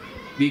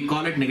 we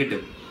call it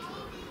negative.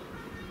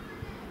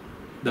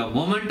 The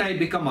moment I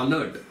become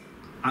alert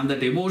and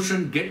that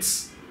emotion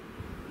gets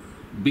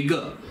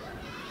bigger,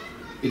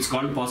 it's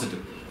called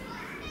positive.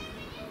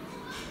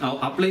 Now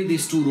apply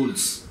these two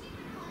rules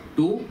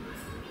to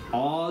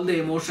all the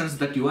emotions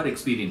that you are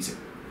experiencing.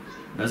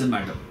 Doesn't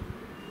matter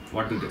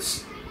what it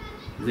is.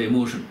 The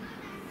emotion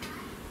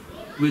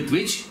with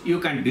which you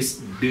can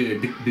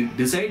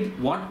decide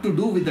what to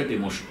do with that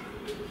emotion.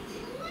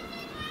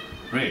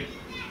 Right.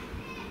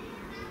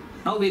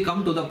 Now we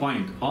come to the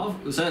point of,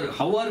 sir,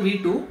 how are we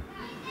to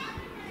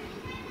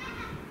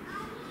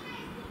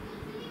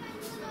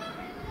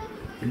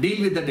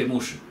deal with that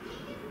emotion?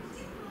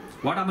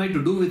 What am I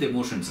to do with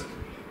emotion, sir?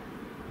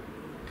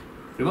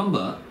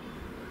 Remember,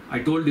 I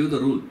told you the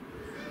rule.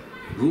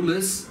 Rule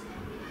is,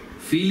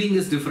 feeling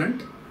is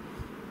different,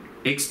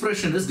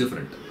 expression is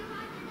different.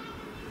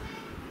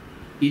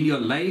 In your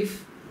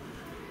life,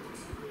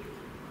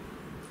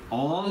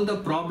 all the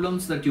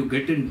problems that you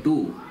get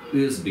into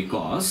is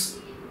because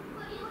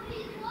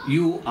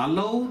you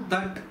allow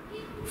that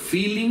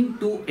feeling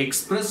to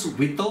express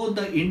without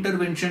the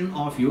intervention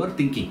of your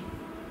thinking.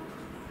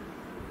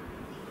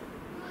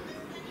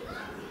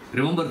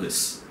 Remember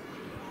this.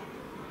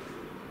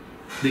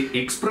 The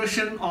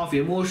expression of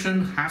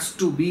emotion has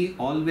to be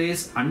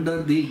always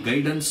under the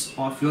guidance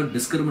of your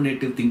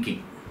discriminative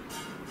thinking,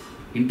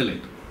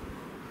 intellect.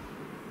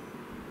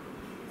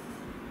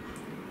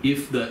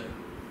 If the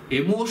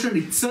emotion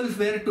itself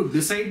were to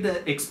decide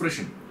the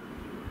expression,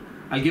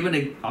 I'll give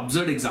an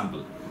absurd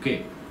example,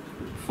 okay,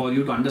 for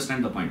you to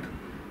understand the point.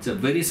 It's a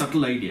very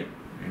subtle idea.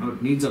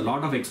 It needs a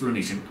lot of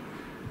explanation,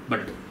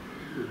 but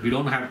we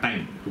don't have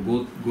time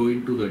to go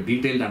into the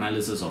detailed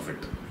analysis of it.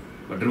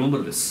 But remember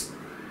this.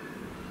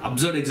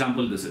 Absurd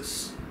example this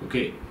is,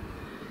 okay.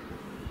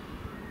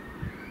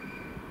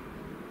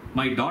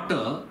 My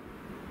daughter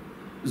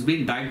is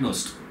being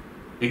diagnosed.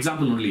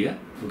 Example only, yeah,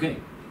 okay.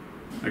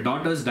 My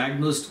daughter is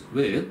diagnosed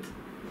with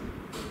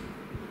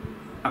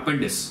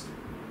appendix.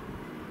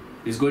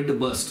 Is going to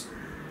burst.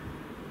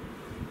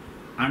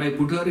 And I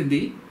put her in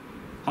the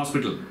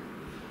hospital.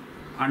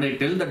 And I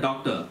tell the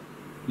doctor,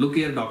 look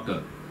here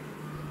doctor,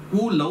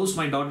 who loves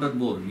my daughter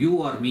more, you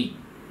or me?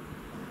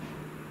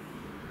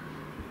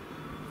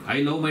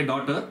 I love my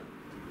daughter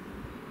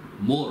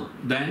more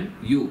than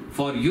you.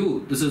 For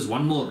you, this is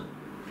one more.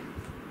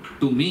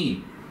 To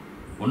me,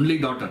 only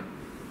daughter.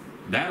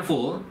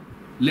 Therefore,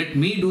 let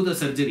me do the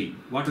surgery.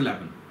 What will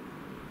happen?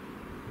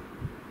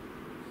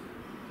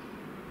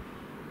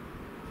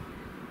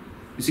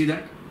 You see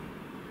that?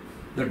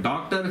 The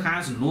doctor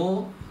has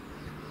no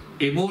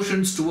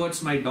emotions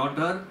towards my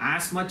daughter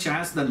as much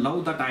as the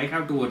love that I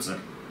have towards her.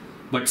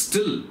 But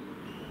still,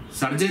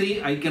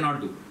 surgery I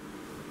cannot do.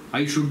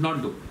 I should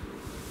not do.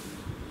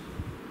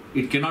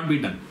 It cannot be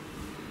done.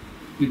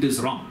 It is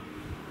wrong.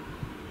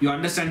 You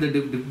understand the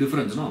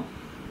difference, no?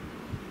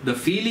 The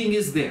feeling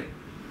is there.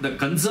 The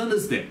concern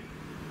is there.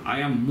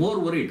 I am more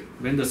worried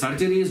when the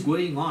surgery is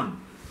going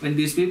on. When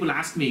these people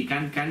ask me,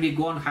 can we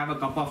go and have a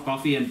cup of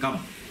coffee and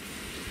come?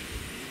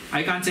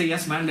 I can't say,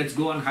 yes man, let's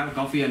go and have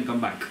coffee and come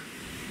back.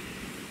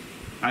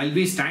 I'll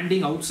be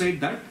standing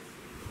outside that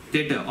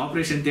theatre,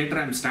 operation theatre.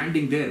 I'm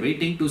standing there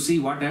waiting to see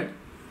what had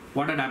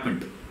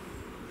happened.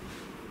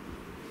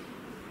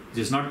 It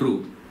is not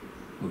true.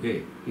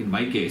 Okay, in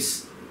my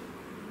case,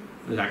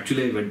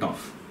 actually I went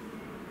off.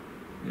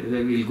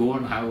 We'll go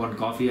and have one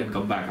coffee and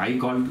come back. I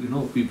called,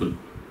 people,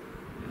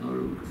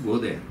 go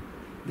there.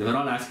 They were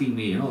all asking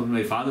me, when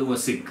my father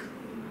was sick,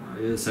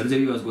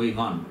 surgery was going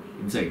on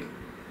inside.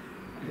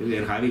 We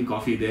were having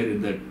coffee there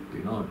in that,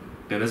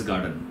 terrace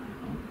garden.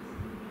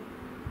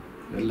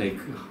 They're like,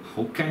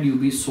 how can you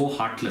be so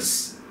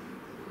heartless?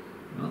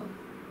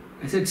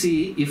 I said,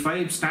 see, if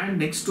I stand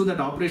next to that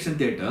operation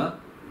theatre,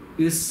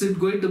 is it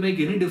going to make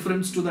any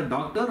difference to the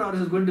doctor, or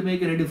is it going to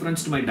make any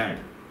difference to my dad?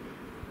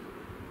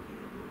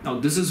 Now,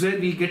 this is where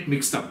we get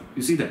mixed up.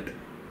 You see that?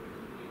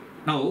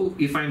 Now,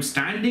 if I'm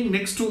standing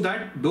next to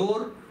that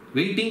door,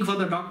 waiting for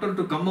the doctor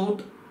to come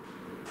out,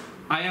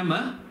 I am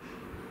a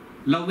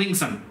loving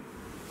son,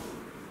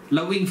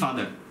 loving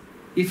father.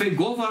 If I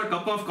go for a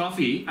cup of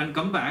coffee and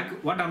come back,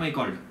 what am I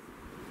called?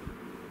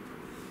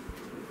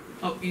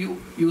 Now,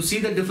 you see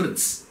the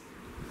difference.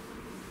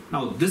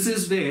 Now, this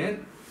is where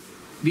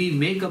we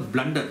make a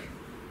blunder.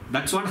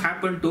 That's what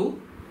happened to,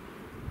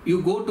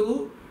 you go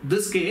to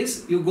this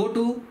case, you go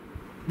to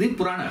the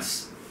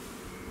Puranas.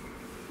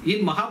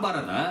 In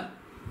Mahabharata,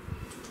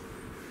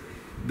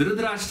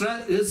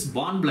 Dhritarashtra is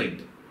born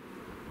blind.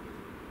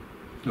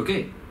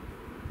 Okay?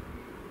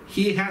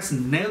 He has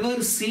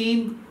never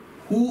seen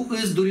who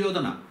is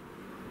Duryodhana.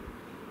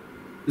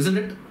 Isn't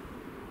it?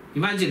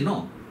 Imagine,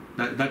 no.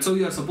 That's how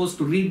you are supposed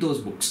to read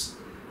those books.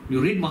 You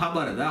read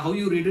Mahabharata, how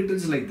you read it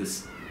is like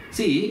this.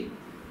 See,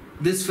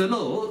 this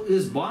fellow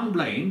is born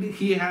blind.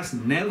 He has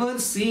never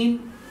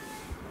seen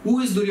who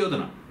is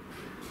Duryodhana.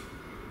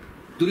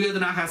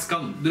 Duryodhana has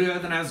come.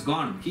 Duryodhana has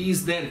gone. He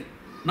is there.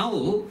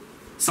 Now,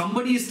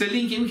 somebody is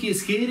telling him, he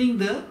is hearing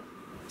the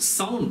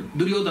sound.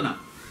 Duryodhana,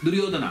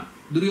 Duryodhana,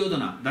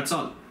 Duryodhana. That's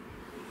all.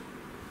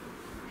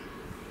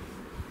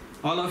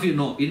 All of you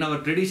know, in our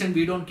tradition,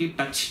 we don't keep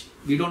touch.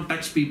 We don't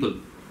touch people.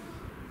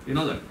 You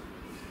know that?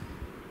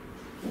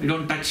 We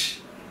don't touch.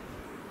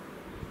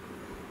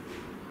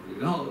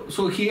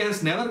 So he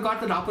has never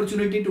got that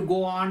opportunity to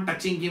go on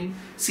touching him,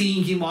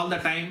 seeing him all the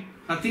time.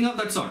 Nothing of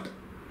that sort.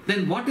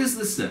 Then what is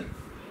this, sir?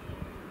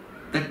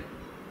 That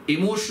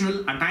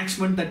emotional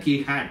attachment that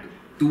he had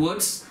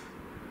towards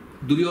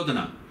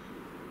Duryodhana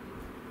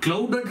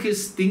clouded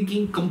his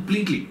thinking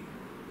completely.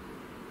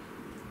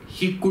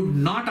 He could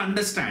not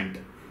understand,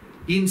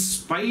 in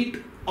spite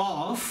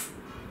of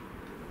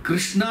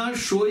Krishna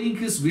showing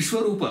his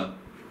Vishwarupa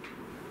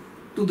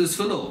to this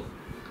fellow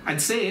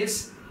and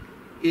says,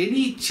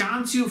 any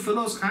chance you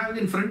fellows have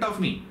in front of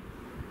me.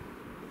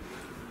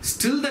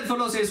 Still that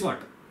fellow says what?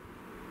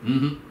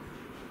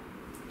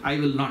 I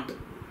will not.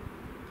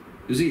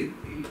 You see,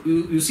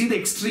 you see the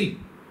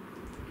extreme.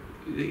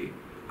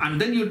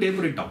 And then you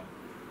taper it down.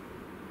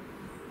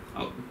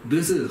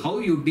 This is how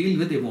you deal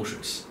with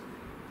emotions.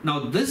 Now,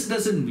 this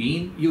doesn't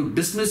mean you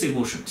dismiss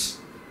emotions.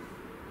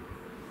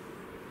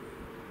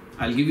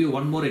 I'll give you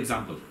one more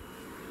example.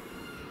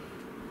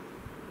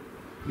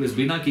 Because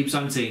Bina keeps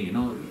on saying,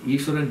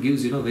 Ishwaran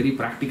gives, very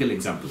practical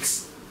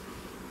examples.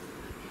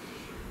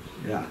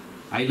 Yeah,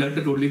 I learned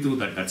it only through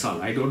that, that's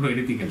all. I don't know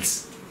anything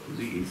else.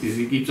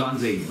 He keeps on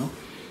saying,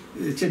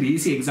 it's an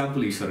easy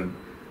example, Ishwaran.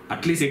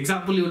 At least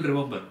example you will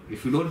remember.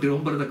 If you don't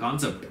remember the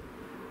concept,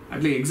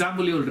 at least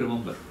example you will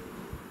remember.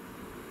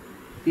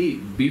 See,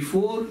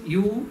 before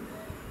you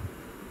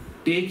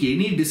take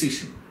any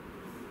decision,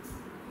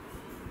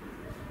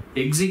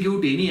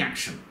 execute any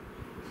action,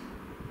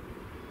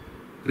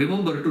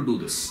 remember to do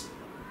this.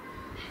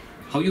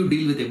 How you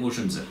deal with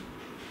emotions, sir.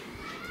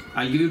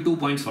 I'll give you 2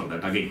 points for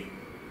that again.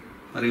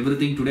 For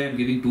everything today, I'm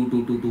giving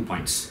two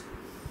points.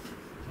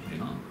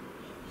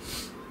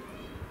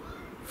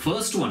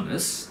 First one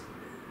is,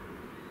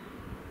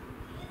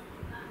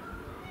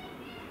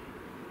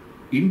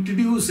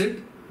 introduce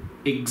it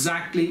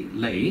exactly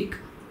like,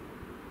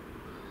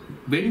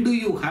 when do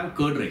you have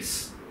curd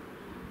rice?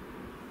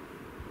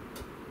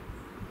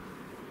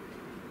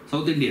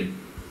 South Indian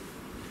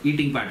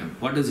eating pattern.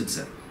 What is it,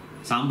 sir?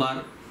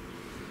 Sambar.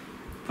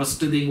 First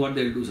thing what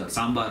they'll do, sir,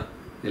 sambar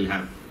they'll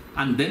have.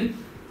 And then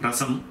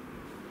rasam.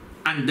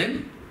 And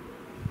then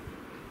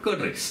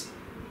curd rice.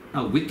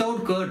 Now,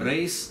 without curd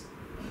rice,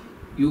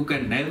 you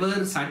can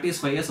never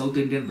satisfy a South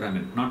Indian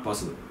Brahmin. Not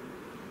possible.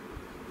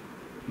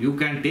 You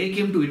can take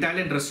him to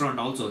Italian restaurant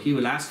also. He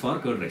will ask for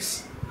curd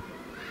rice.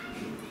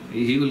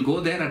 He will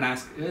go there and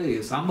ask, hey,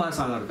 sambar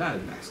sadar ka?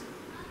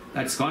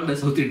 That's called a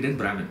South Indian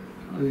Brahmin.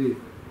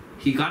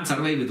 He can't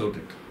survive without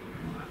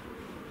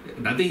it.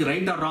 Nothing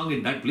right or wrong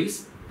in that,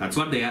 please. That's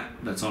what they are.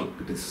 That's all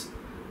it is.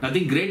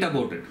 Nothing great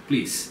about it,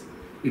 please.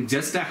 It's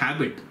just a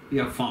habit you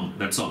have formed.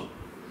 That's all.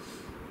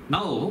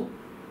 Now,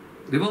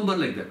 remember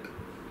like that.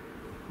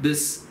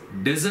 This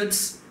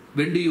desserts,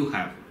 when do you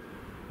have?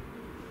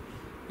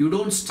 You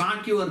don't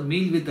start your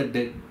meal with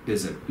a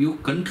dessert. You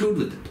conclude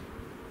with it.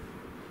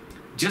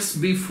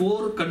 Just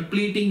before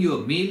completing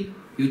your meal,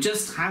 you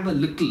just have a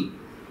little.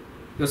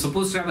 You're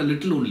supposed to have a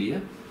little only.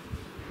 Yeah?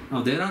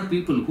 Now, there are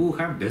people who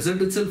have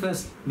dessert itself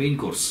as main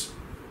course.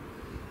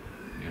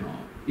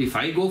 If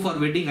I go for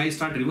wedding, I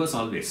start reverse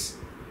always.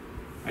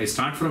 I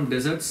start from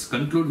desserts,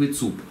 conclude with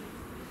soup.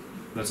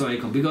 That's why I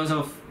come, because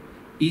of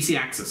easy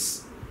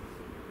access.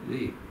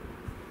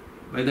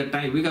 By that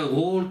time, because the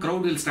whole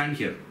crowd will stand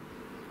here.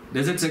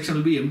 Dessert section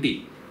will be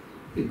empty.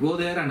 You go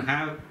there and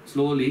have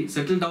slowly,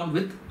 settle down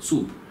with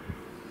soup.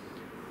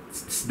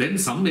 Then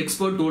some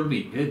expert told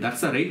me, hey,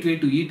 that's the right way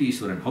to eat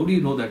Ishwaran. How do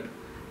you know that?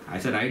 I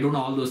said, I don't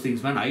know all those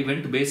things, man. I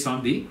went based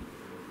on the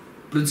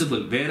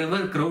principle.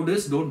 Wherever crowd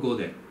is, don't go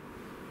there.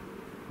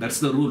 That's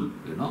the rule,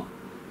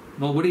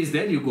 Nobody is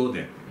there, you go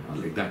there.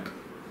 Like that.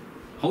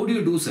 How do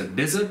you do, sir?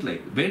 Dessert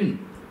like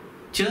when?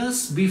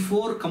 Just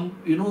before,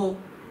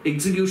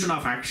 execution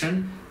of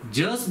action,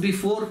 just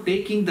before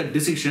taking the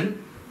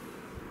decision,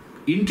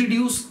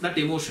 introduce that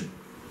emotion.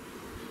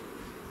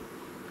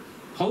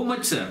 How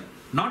much, sir?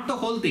 Not the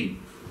whole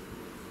thing.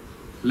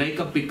 Like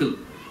a pickle.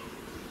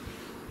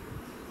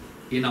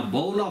 In a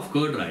bowl of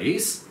curd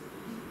rice,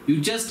 you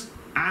just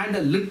add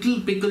a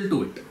little pickle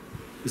to it,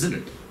 isn't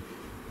it?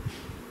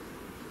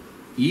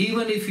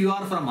 Even if you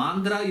are from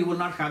Andhra, you will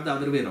not have the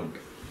other way around.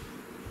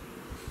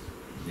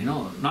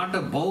 Not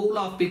a bowl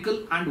of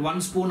pickle and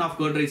 1 spoon of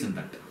curd rice in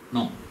that.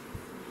 No.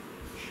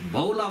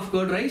 Bowl of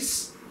curd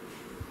rice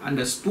and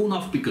a spoon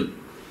of pickle.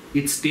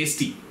 It's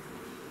tasty.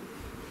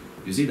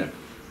 You see that?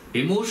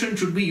 Emotion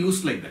should be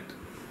used like that.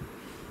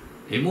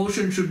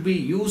 Emotion should be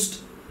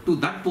used to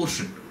that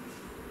portion.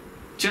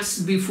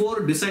 Just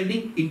before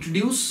deciding,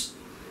 introduce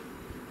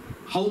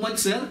how much,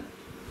 sir?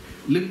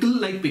 Little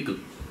like pickle.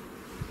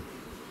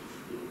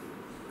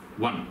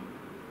 1.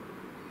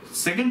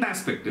 Second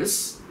aspect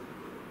is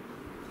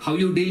how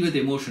you deal with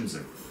emotions.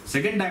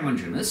 Second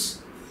dimension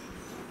is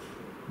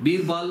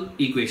Birbal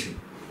equation.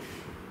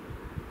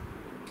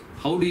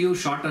 How do you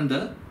shorten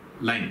the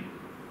line?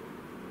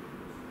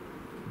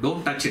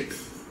 Don't touch it.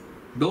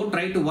 Don't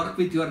try to work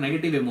with your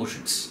negative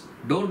emotions.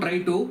 Don't try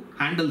to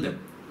handle them.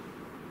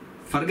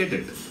 Forget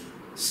it.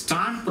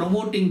 Start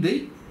promoting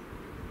the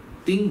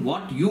thing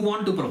what you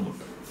want to promote.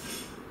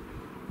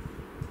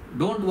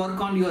 Don't work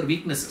on your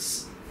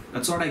weaknesses.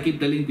 That's what I keep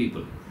telling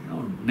people.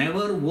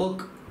 Never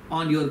work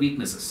on your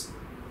weaknesses.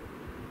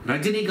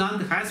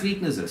 Rajinikanth has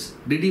weaknesses.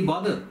 Did he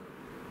bother?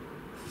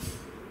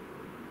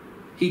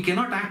 He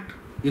cannot act.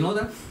 You know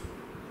that?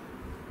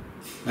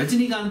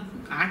 Rajinikanth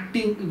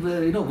acting,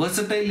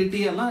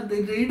 versatility,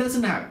 he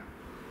doesn't have.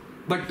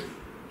 But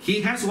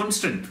he has one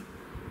strength.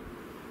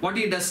 What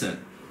he does, sir?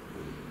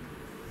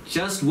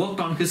 Just worked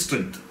on his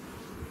strength.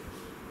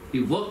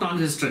 He worked on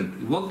his strength.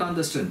 He worked on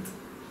the strength.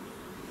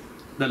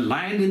 The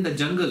lion in the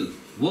jungle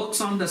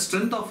works on the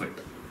strength of it.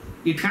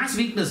 It has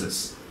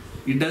weaknesses.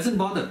 It doesn't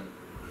bother.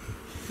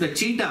 The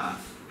cheetah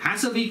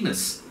has a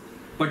weakness,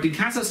 but it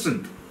has a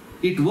strength.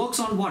 It works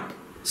on what?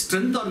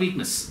 Strength or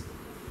weakness?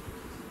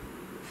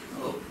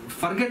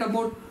 Forget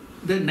about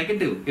the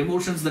negative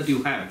emotions that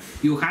you have.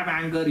 You have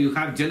anger, you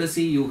have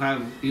jealousy, you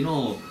have,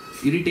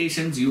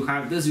 irritations, you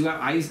have this, you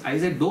have... I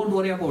said, don't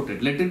worry about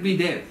it. Let it be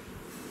there.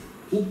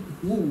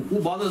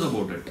 Who bothers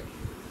about it?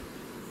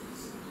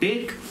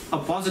 Take a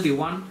positive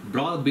one,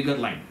 draw a bigger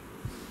line.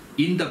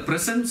 In the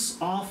presence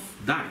of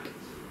that,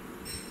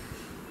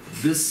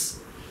 this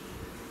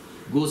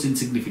goes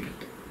insignificant.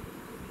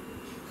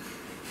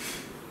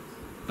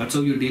 That's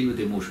how you deal with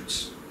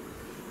emotions.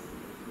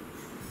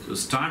 So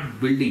start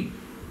building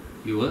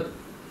your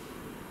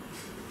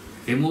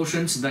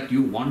emotions that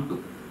you want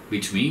to,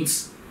 which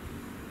means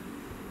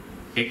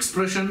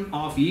expression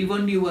of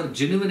even your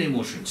genuine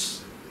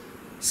emotions,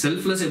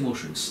 selfless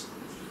emotions,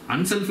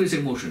 unselfish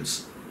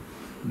emotions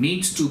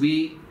needs to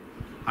be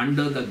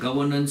under the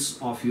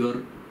governance of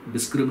your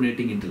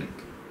discriminating intellect.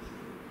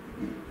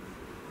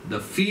 The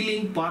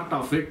feeling part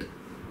of it,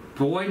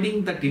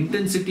 providing that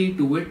intensity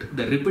to it,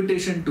 the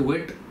repetition to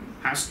it,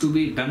 has to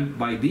be done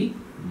by the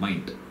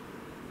mind.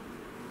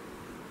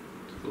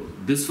 So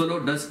this fellow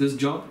does his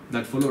job,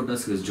 that fellow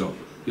does his job.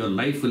 Your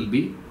life will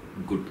be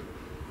good.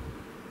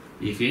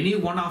 If any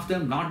one of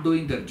them not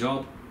doing their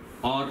job,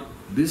 or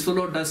this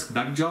fellow does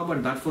that job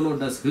and that fellow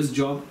does his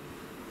job,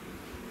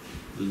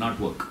 will not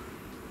work.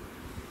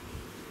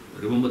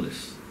 Remember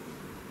this.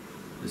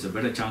 There's a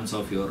better chance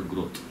of your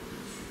growth.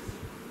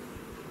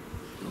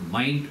 The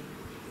mind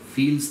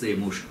feels the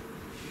emotion.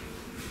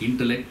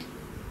 Intellect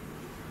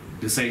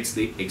decides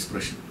the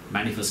expression,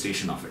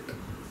 manifestation of it.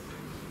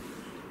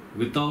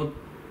 Without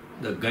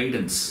the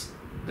guidance,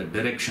 the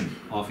direction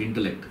of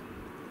intellect,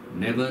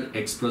 never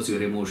express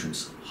your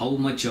emotions, how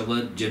much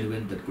ever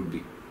genuine that could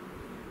be,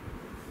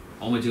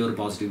 how much ever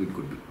positive it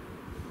could be.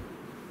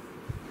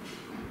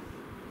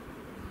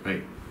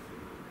 Right?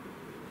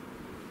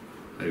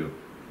 Very good.